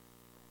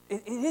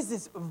 It is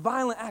this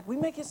violent act. We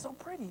make it so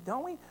pretty,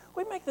 don't we?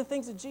 We make the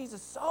things of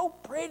Jesus so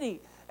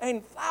pretty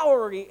and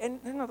flowery, and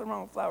there's nothing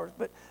wrong with flowers,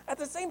 but at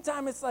the same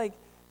time, it's like,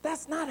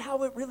 that's not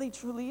how it really,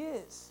 truly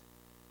is.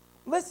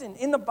 Listen,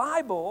 in the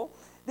Bible,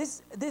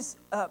 this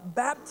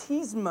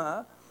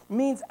baptisma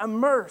means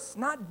immerse,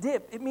 not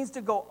dip. It means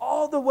to go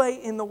all the way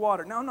in the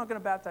water. Now, I'm not going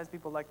to baptize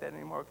people like that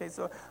anymore, okay?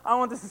 So I don't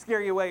want this to scare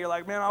you away. You're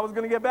like, man, I was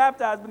going to get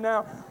baptized, but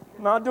now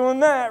I'm not doing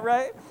that,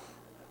 right?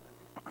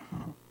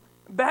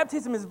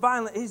 Baptism is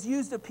violent. It is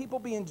used of people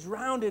being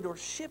drowned or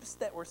ships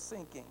that were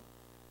sinking.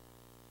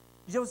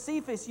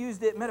 Josephus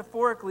used it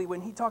metaphorically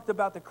when he talked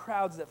about the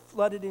crowds that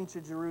flooded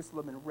into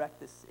Jerusalem and wrecked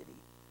the city.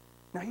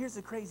 Now, here's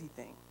the crazy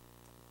thing.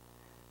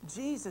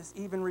 Jesus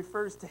even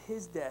refers to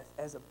his death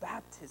as a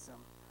baptism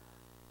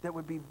that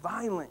would be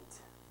violent.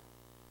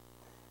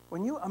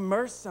 When you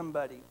immerse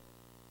somebody,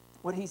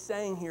 what he's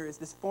saying here is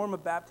this form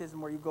of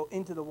baptism where you go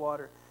into the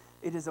water.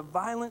 It is a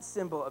violent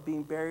symbol of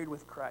being buried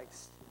with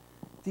Christ.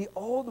 The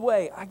old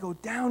way, I go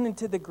down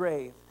into the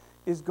grave,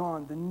 is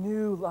gone. The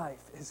new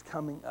life is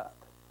coming up.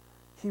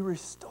 He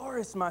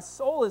restores my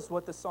soul, is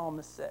what the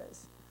psalmist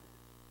says.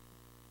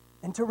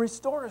 And to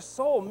restore a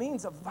soul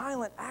means a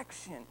violent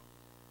action.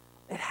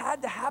 It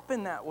had to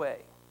happen that way.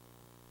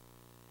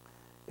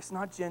 It's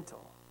not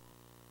gentle.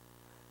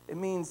 It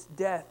means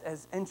death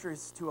as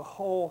entrance to a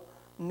whole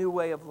new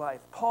way of life.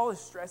 Paul is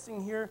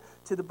stressing here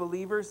to the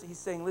believers. He's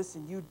saying,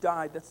 listen, you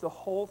died. That's the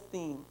whole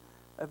theme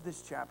of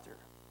this chapter.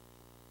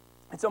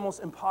 It's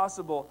almost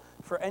impossible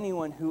for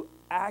anyone who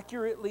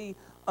accurately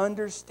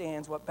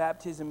understands what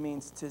baptism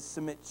means to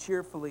submit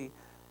cheerfully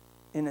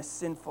in a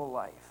sinful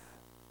life.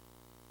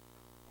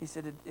 He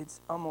said it's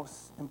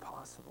almost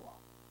impossible.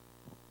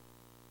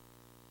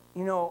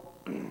 You know,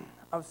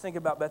 I was thinking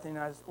about Bethany and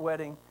I's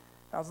wedding.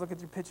 I was looking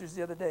through pictures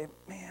the other day.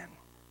 Man,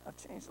 I've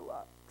changed a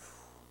lot.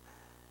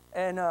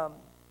 And I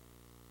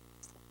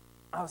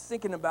was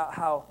thinking about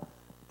how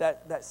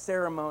that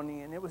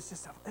ceremony, and it was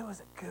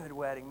a good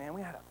wedding, man.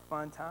 We had a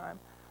fun time.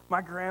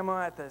 My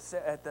grandma at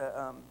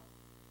the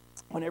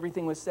when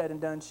everything was said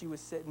and done, she was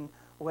sitting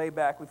way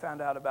back. We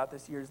found out about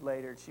this years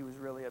later. She was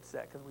really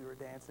upset because we were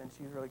dancing.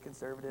 She was really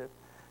conservative.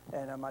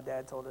 And my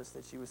dad told us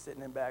that she was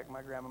sitting in back.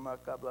 My grandma,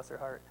 God bless her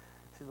heart,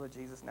 she's with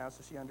Jesus now,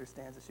 so she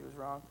understands that she was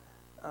wrong.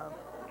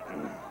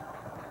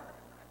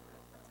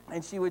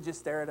 And she would just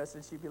stare at us,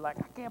 and she'd be like,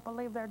 I can't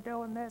believe they're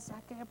doing this.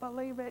 I can't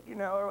believe it,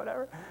 or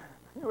whatever.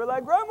 You were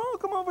like, Grandma,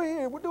 come over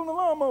here. We're doing the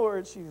lawnmower.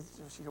 And she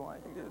didn't want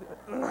anything to do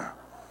with it.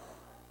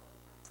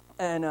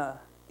 And,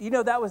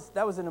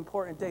 that was an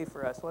important day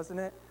for us, wasn't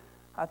it?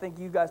 I think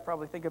you guys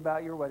probably think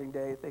about your wedding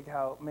day, think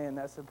how, man,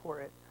 that's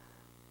important.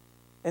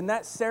 And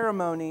that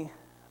ceremony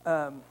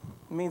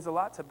means a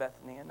lot to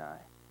Bethany and I.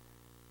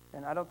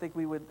 And I don't think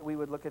we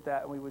would look at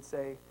that and we would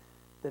say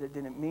that it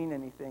didn't mean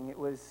anything. It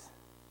was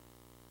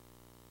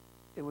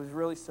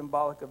really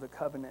symbolic of the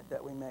covenant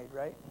that we made,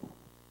 right?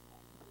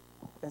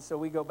 And so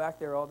we go back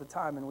there all the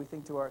time and we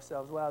think to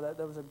ourselves, wow, that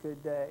was a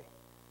good day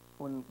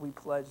when we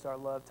pledged our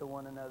love to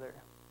one another.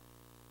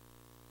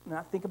 And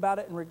I think about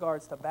it in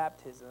regards to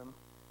baptism.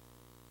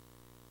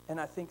 And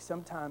I think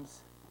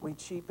sometimes we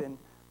cheapen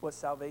what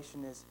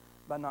salvation is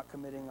by not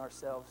committing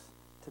ourselves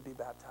to be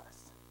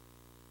baptized,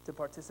 to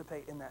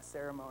participate in that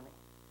ceremony.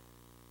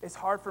 It's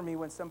hard for me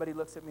when somebody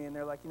looks at me and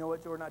they're like, you know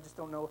what, Jordan, I just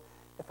don't know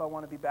if I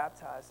want to be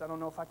baptized. I don't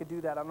know if I could do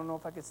that. I don't know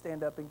if I could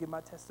stand up and give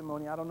my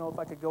testimony. I don't know if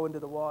I could go into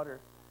the water.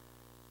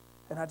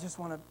 And I just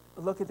want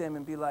to look at them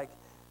and be like,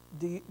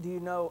 do you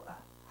know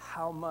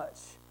how much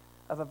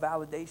of a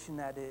validation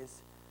that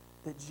is,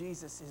 that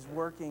Jesus is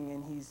working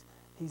and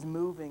he's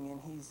moving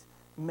and he's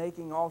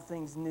making all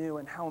things new,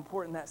 and how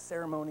important that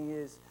ceremony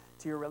is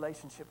to your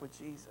relationship with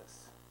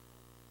Jesus.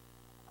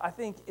 I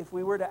think if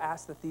we were to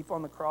ask the thief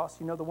on the cross,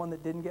 the one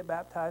that didn't get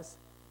baptized,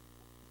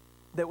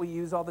 that we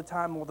use all the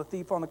time, well, the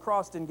thief on the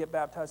cross didn't get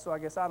baptized, so I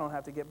guess I don't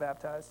have to get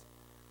baptized.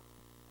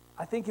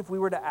 I think if we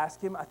were to ask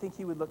him, I think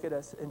he would look at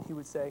us and he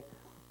would say,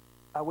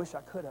 I wish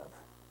I could have.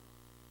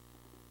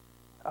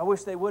 I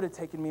wish they would have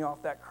taken me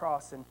off that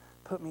cross and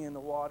put me in the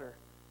water.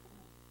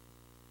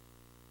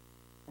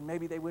 And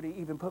maybe they would have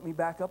even put me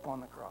back up on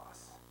the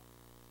cross.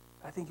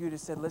 I think you would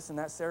have said, listen,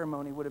 that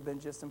ceremony would have been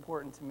just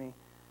important to me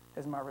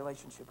as my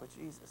relationship with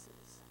Jesus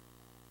is.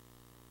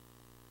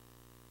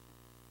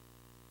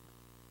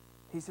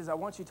 He says, I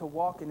want you to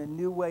walk in a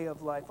new way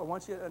of life. I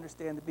want you to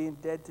understand that being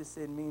dead to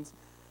sin means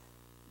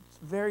it's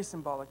very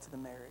symbolic to the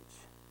marriage.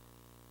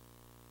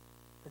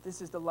 That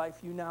this is the life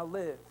you now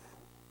live.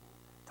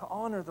 To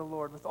honor the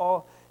Lord with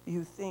all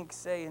you think,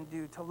 say, and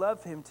do. To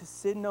love him, to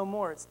sin no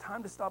more. It's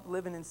time to stop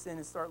living in sin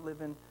and start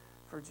living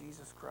for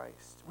Jesus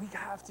Christ. We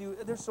have to.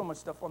 There's so much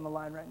stuff on the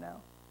line right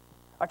now.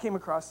 I came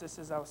across this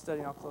as I was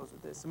studying. I'll close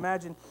with this.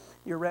 Imagine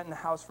you're renting a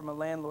house from a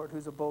landlord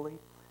who's a bully.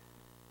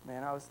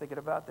 Man, I was thinking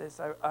about this.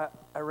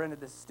 I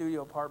rented this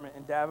studio apartment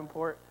in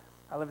Davenport.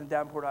 I lived in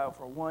Davenport, Iowa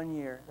for 1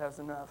 year. That was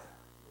enough.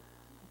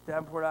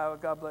 Davenport, Iowa,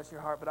 God bless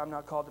your heart, but I'm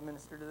not called to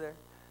minister to there.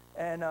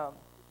 And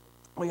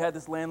we had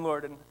this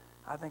landlord, and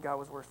I think I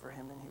was worse for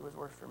him than he was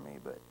worse for me,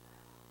 but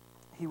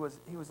he was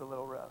a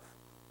little rough.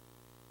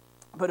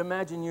 But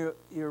imagine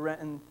you're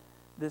renting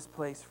this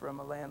place from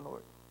a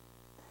landlord.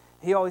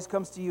 He always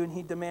comes to you and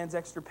he demands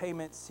extra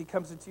payments. He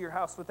comes into your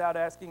house without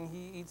asking.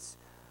 He eats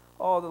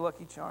all the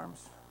Lucky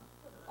Charms,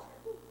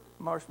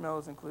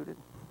 marshmallows included.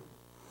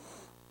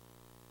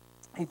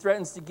 He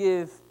threatens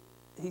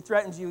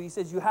you. He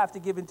says, you have to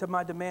give in to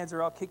my demands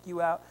or I'll kick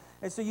you out.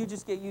 And so you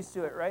just get used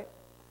to it, right?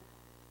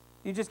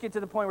 You just get to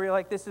the point where you're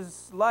like, this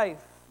is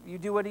life. You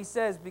do what he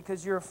says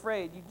because you're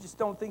afraid. You just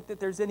don't think that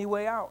there's any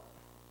way out.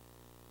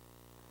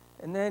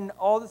 And then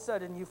all of a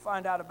sudden you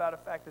find out about a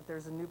fact that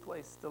there's a new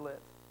place to live.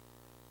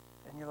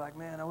 And you're like,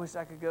 man, I wish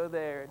I could go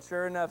there. And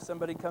sure enough,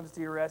 somebody comes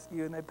to your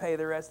rescue and they pay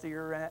the rest of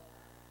your rent.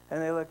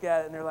 And they look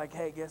at it and they're like,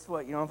 hey, guess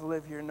what? You don't have to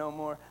live here no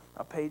more.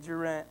 I paid your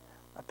rent.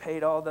 I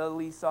paid all the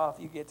lease off.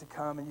 You get to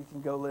come and you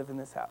can go live in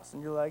this house.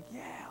 And you're like,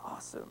 yeah,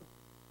 awesome.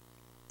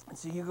 And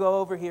so you go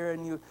over here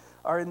and you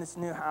are in this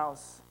new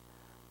house.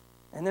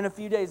 And then a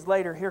few days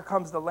later, here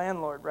comes the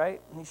landlord,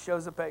 right? And he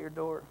shows up at your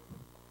door.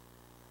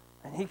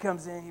 And he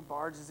comes in, he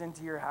barges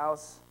into your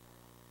house.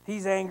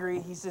 He's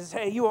angry. He says,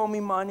 hey, you owe me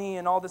money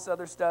and all this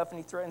other stuff. And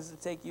he threatens to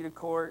take you to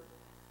court.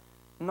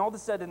 And all of a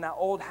sudden, that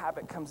old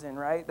habit comes in,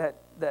 right?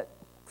 That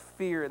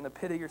fear in the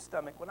pit of your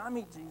stomach. When I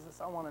meet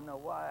Jesus, I want to know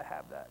why I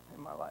have that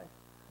in my life.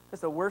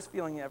 That's the worst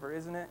feeling ever,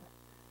 isn't it?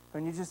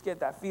 When you just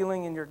get that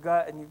feeling in your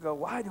gut and you go,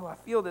 why do I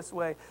feel this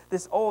way?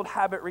 This old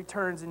habit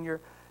returns and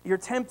you're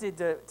tempted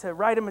to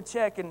write him a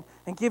check and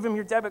give him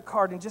your debit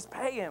card and just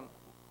pay him.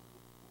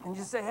 And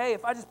just say, hey,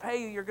 if I just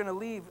pay you, you're going to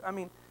leave. I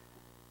mean,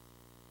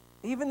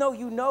 even though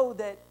you know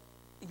that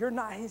you're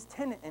not his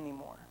tenant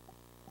anymore.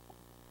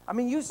 I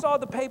mean, you saw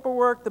the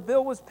paperwork, the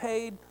bill was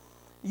paid.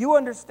 You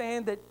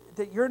understand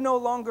that you're no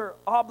longer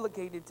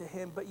obligated to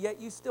him, but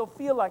yet you still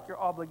feel like you're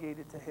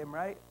obligated to him,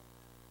 right?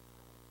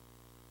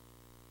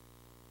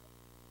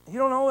 You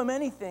don't owe him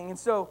anything. And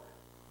so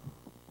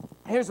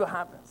here's what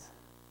happens.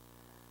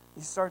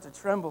 You start to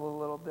tremble a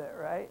little bit,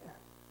 right?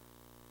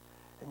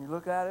 And you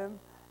look at him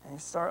and you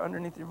start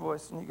underneath your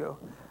voice and you go,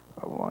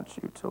 I want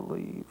you to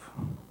leave.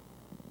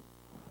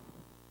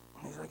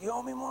 And he's like, you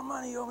owe me more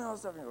money, you owe me all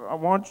this stuff. And you go, I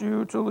want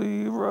you to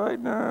leave right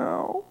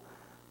now.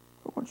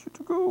 I want you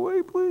to go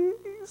away,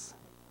 please.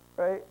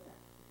 Right?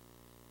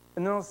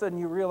 And then all of a sudden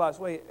you realize,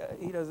 wait,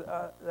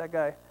 that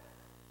guy,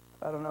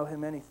 I don't owe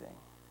him anything.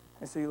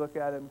 And so you look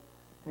at him,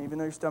 and even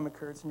though your stomach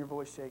hurts and your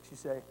voice shakes, you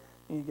say,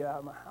 you need to get out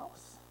of my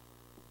house.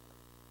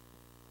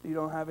 You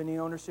don't have any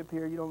ownership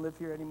here. You don't live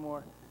here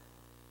anymore.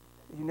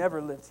 You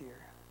never lived here.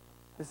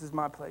 This is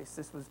my place.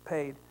 This was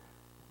paid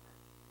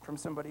from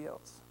somebody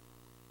else.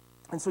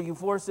 And so you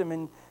force him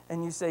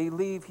and you say,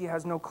 leave. He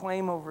has no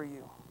claim over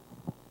you.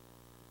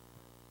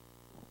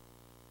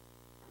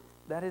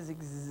 That is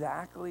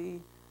exactly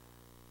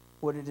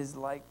what it is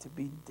like to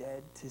be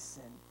dead to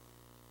sin.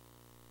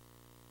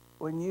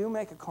 When you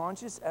make a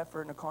conscious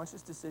effort and a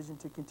conscious decision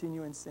to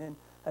continue in sin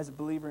as a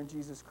believer in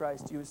Jesus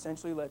Christ, you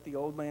essentially let the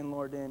old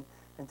landlord in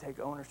and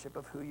take ownership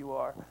of who you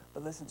are.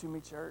 But listen to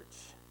me, church.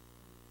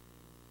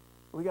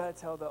 We got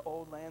to tell the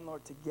old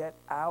landlord to get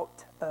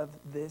out of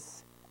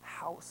this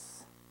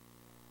house.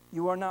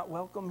 You are not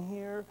welcome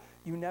here.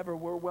 You never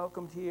were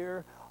welcomed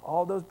here.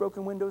 All those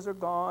broken windows are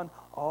gone.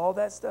 All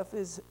that stuff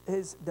is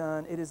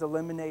done. It is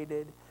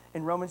eliminated.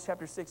 In Romans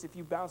chapter 6, if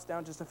you bounce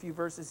down just a few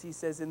verses, he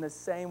says, in the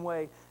same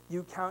way,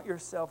 you count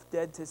yourself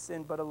dead to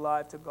sin, but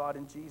alive to God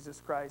in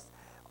Jesus Christ.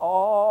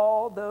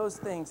 All those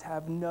things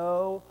have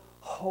no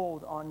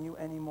hold on you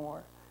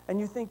anymore. And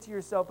you think to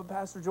yourself, but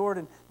Pastor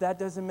Jordan, that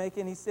doesn't make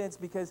any sense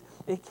because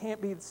it can't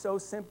be so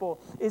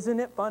simple. Isn't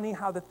it funny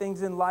how the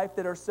things in life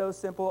that are so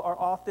simple are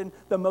often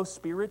the most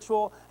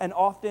spiritual and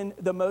often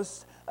the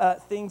most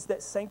things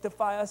that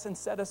sanctify us and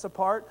set us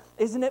apart?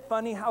 Isn't it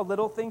funny how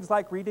little things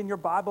like reading your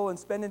Bible and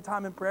spending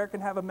time in prayer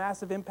can have a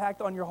massive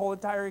impact on your whole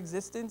entire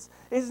existence?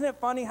 Isn't it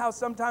funny how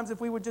sometimes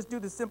if we would just do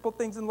the simple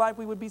things in life,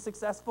 we would be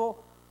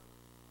successful?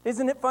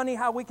 Isn't it funny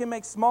how we can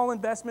make small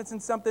investments in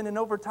something and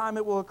over time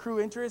it will accrue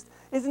interest?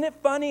 Isn't it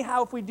funny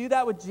how if we do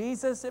that with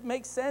Jesus, it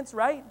makes sense,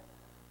 right?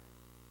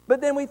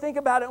 But then we think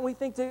about it and we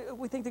think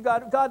to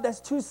God, God, that's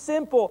too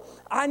simple.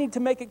 I need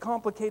to make it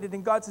complicated.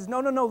 And God says,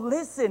 no,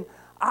 listen.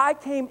 I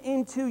came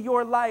into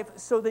your life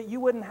so that you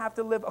wouldn't have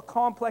to live a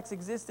complex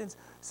existence,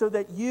 so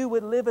that you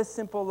would live a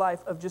simple life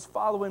of just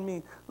following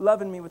me,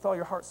 loving me with all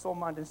your heart, soul,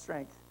 mind, and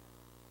strength.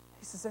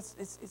 He says,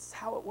 it's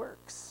how it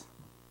works.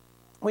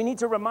 We need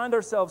to remind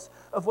ourselves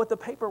of what the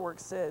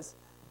paperwork says,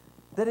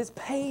 that is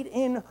paid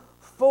in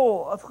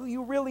full of who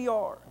you really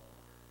are.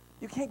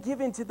 You can't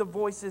give in to the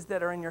voices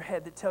that are in your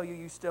head that tell you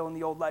you're still in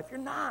the old life. You're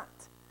not.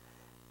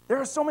 There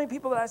are so many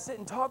people that I sit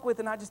and talk with,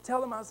 and I just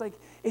tell them, I was like,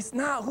 it's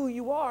not who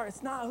you are.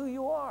 It's not who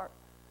you are.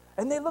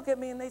 And they look at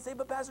me and they say,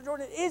 but Pastor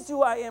Jordan, it is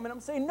who I am. And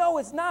I'm saying, no,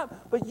 it's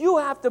not. But you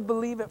have to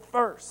believe it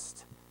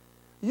first.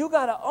 You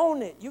got to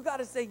own it. You got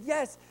to say,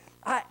 yes,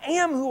 I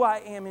am who I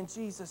am in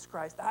Jesus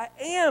Christ. I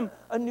am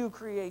a new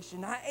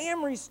creation. I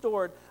am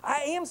restored.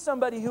 I am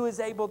somebody who is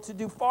able to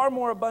do far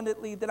more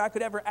abundantly than I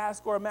could ever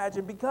ask or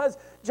imagine. Because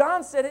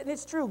John said it, and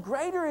it's true.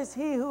 Greater is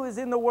he who is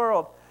in the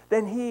world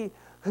than he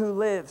who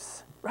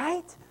lives.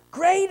 Right?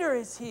 Greater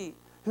is he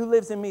who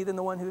lives in me than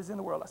the one who is in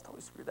the world. I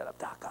totally screwed that up.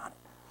 Doggone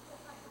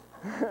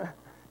it.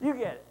 You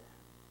get it.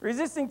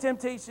 Resisting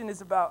temptation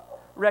is about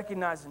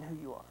recognizing who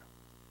you are.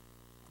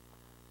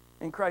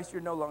 In Christ,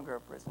 you're no longer a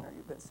prisoner.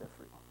 You've been set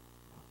free.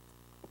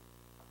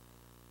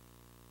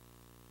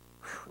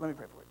 Let me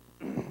pray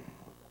for you.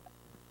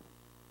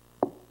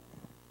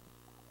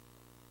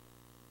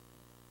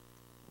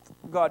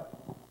 God,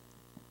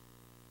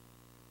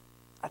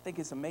 I think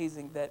it's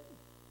amazing that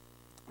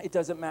it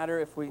doesn't matter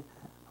if we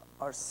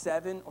are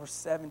 7 or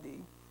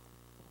 70,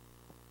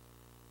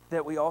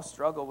 that we all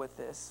struggle with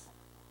this.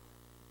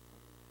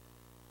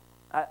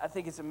 I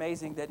think it's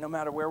amazing that no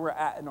matter where we're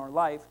at in our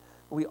life,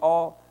 we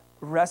all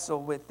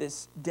wrestle with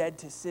this dead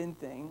to sin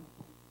thing,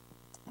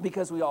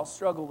 because we all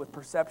struggle with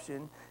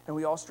perception and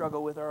we all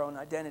struggle with our own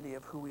identity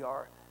of who we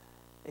are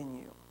in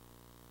you.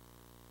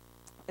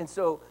 And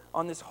so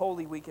on this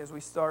Holy Week, as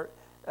we start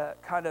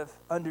kind of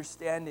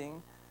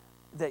understanding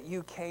that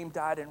you came,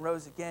 died, and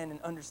rose again,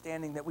 and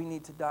understanding that we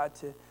need to die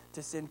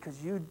to sin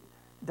because you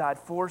died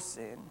for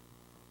sin,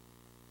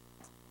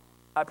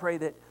 I pray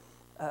that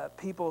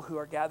people who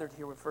are gathered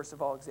here would first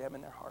of all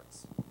examine their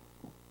hearts.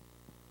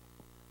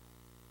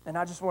 And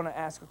I just want to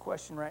ask a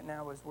question right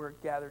now as we're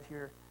gathered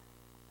here.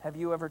 Have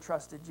you ever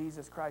trusted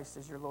Jesus Christ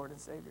as your Lord and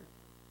Savior?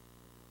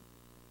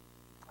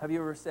 Have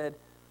you ever said,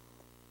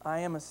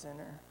 I am a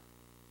sinner.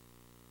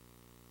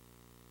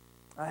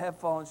 I have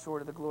fallen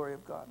short of the glory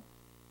of God.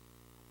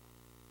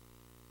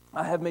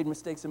 I have made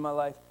mistakes in my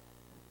life.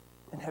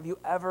 And have you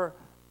ever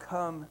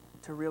come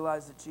to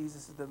realize that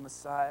Jesus is the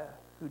Messiah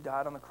who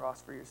died on the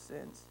cross for your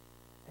sins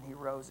and he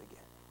rose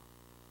again?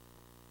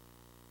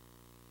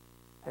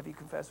 Have you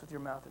confessed with your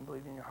mouth and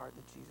believed in your heart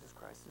that Jesus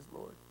Christ is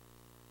Lord?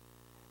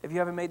 If you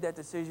haven't made that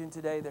decision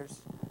today,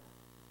 there's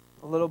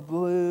a little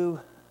blue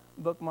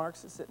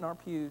bookmarks that sit in our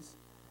pews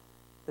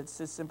that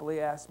just simply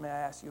ask, may I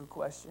ask you a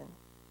question?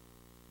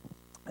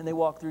 And they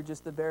walk through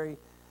just the very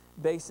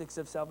basics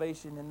of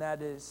salvation, and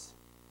that is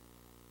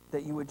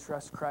that you would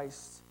trust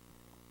Christ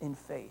in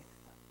faith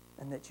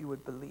and that you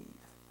would believe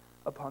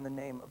upon the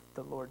name of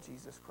the Lord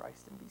Jesus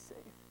Christ and be saved.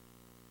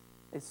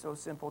 It's so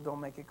simple. Don't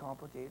make it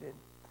complicated.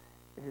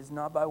 It is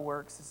not by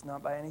works. It's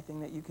not by anything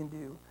that you can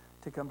do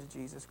to come to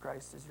Jesus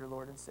Christ as your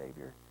Lord and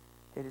Savior.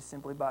 It is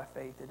simply by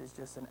faith. It is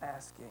just an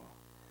asking,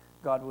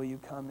 God, will you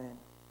come in? And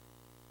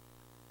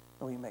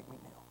will you make me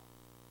new?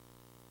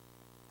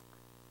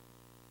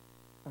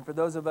 And for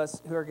those of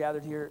us who are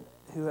gathered here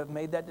who have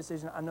made that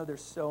decision, I know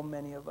there's so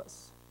many of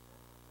us.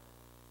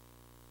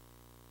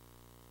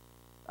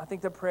 I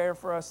think the prayer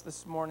for us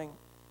this morning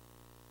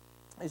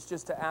is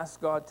just to ask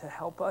God to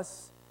help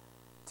us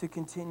to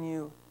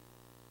continue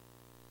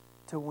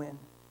to win.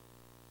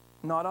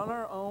 Not on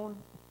our own,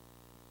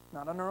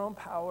 not on our own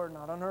power,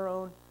 not on our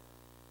own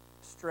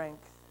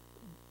strength,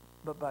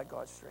 but by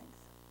God's strength.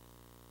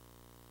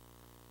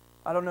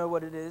 I don't know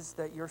what it is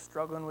that you're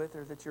struggling with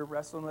or that you're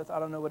wrestling with. I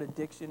don't know what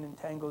addiction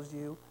entangles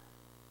you.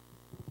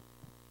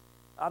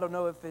 I don't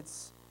know if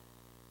it's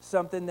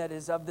something that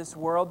is of this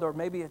world, or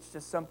maybe it's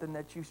just something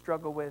that you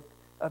struggle with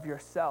of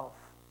yourself.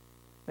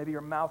 Maybe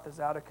your mouth is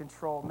out of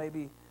control.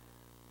 Maybe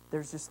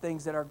there's just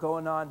things that are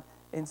going on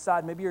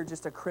inside. Maybe you're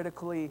just a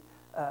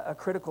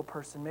critical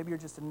person. Maybe you're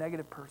just a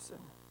negative person.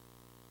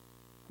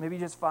 Maybe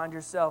you just find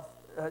yourself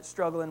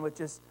struggling with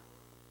just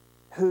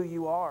who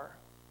you are.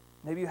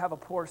 Maybe you have a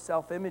poor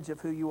self-image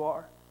of who you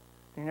are.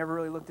 You never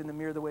really looked in the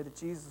mirror the way that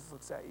Jesus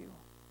looks at you.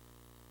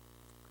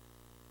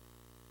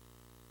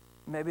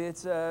 Maybe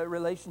it's a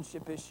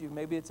relationship issue.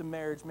 Maybe it's a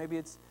marriage. Maybe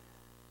it's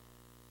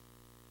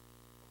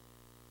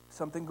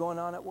something going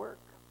on at work.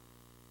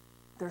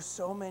 There's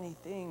so many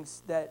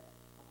things that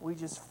we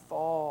just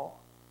fall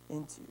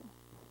into.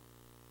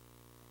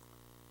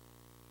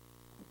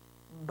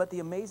 But the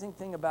amazing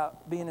thing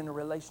about being in a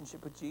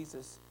relationship with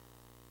Jesus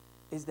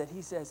is that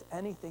he says,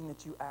 anything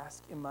that you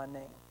ask in my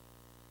name,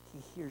 he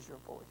hears your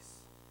voice.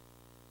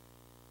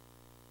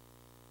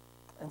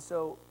 And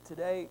so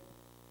today,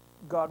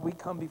 God, we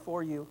come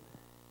before you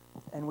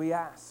and we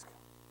ask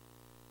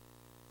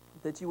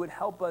that you would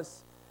help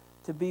us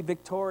to be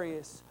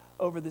victorious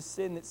over the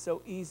sin that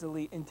so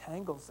easily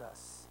entangles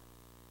us.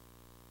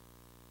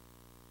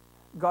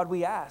 God,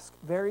 we ask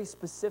very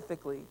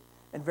specifically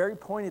and very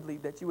pointedly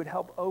that you would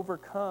help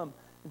overcome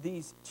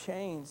these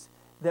chains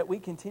that we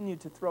continue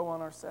to throw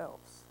on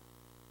ourselves.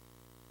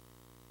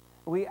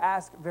 We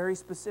ask very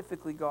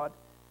specifically, God,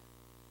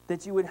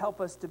 that you would help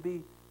us to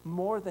be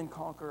more than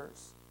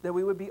conquerors, that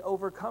we would be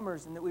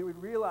overcomers, and that we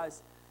would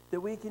realize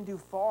that we can do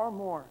far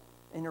more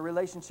in a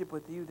relationship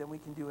with you than we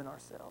can do in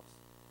ourselves.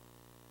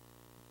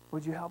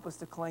 Would you help us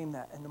to claim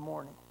that in the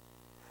morning?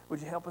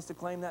 Would you help us to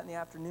claim that in the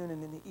afternoon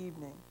and in the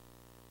evening?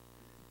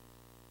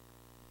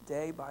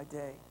 Day by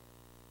day.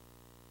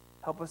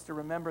 Help us to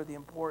remember the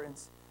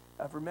importance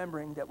of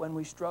remembering that when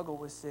we struggle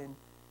with sin,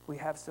 we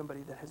have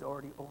somebody that has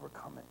already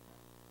overcome it.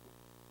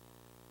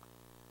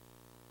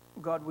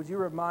 God, would you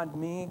remind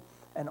me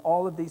and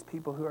all of these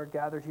people who are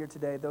gathered here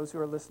today, those who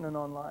are listening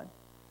online,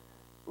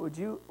 would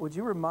you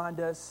remind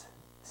us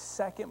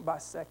second by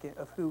second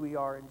of who we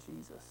are in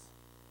Jesus?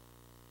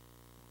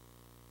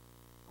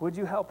 Would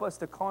you help us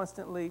to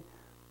constantly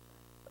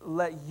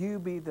let you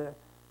be the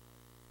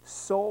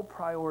sole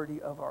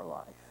priority of our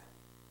life?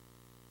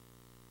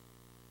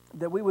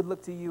 That we would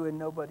look to you and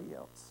nobody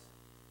else.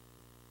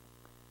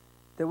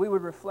 That we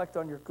would reflect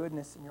on your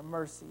goodness and your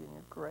mercy and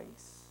your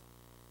grace.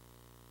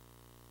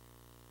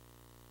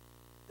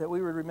 That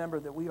we would remember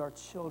that we are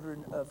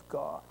children of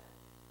God.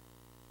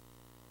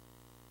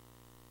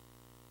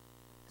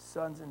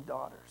 Sons and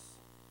daughters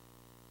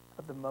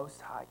of the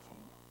Most High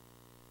King.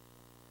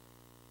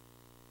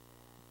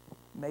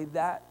 May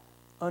that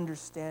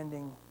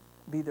understanding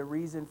be the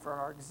reason for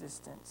our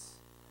existence.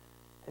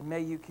 And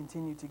may you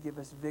continue to give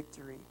us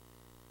victory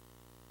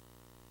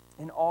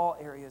in all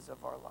areas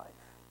of our life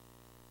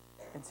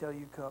until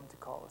you come to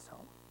call us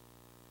home.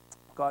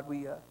 God,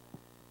 we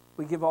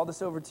give all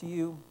this over to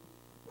you.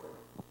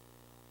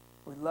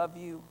 We love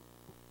you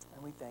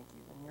and we thank you.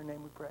 In your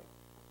name we pray.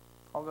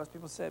 All God's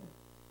people said,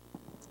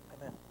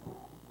 amen.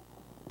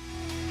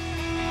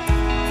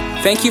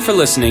 Thank you for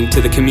listening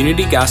to the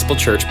Community Gospel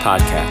Church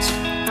podcast.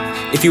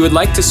 If you would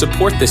like to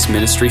support this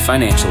ministry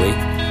financially,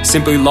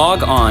 simply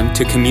log on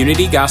to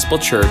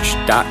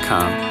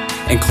communitygospelchurch.com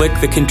and click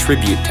the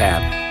Contribute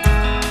tab.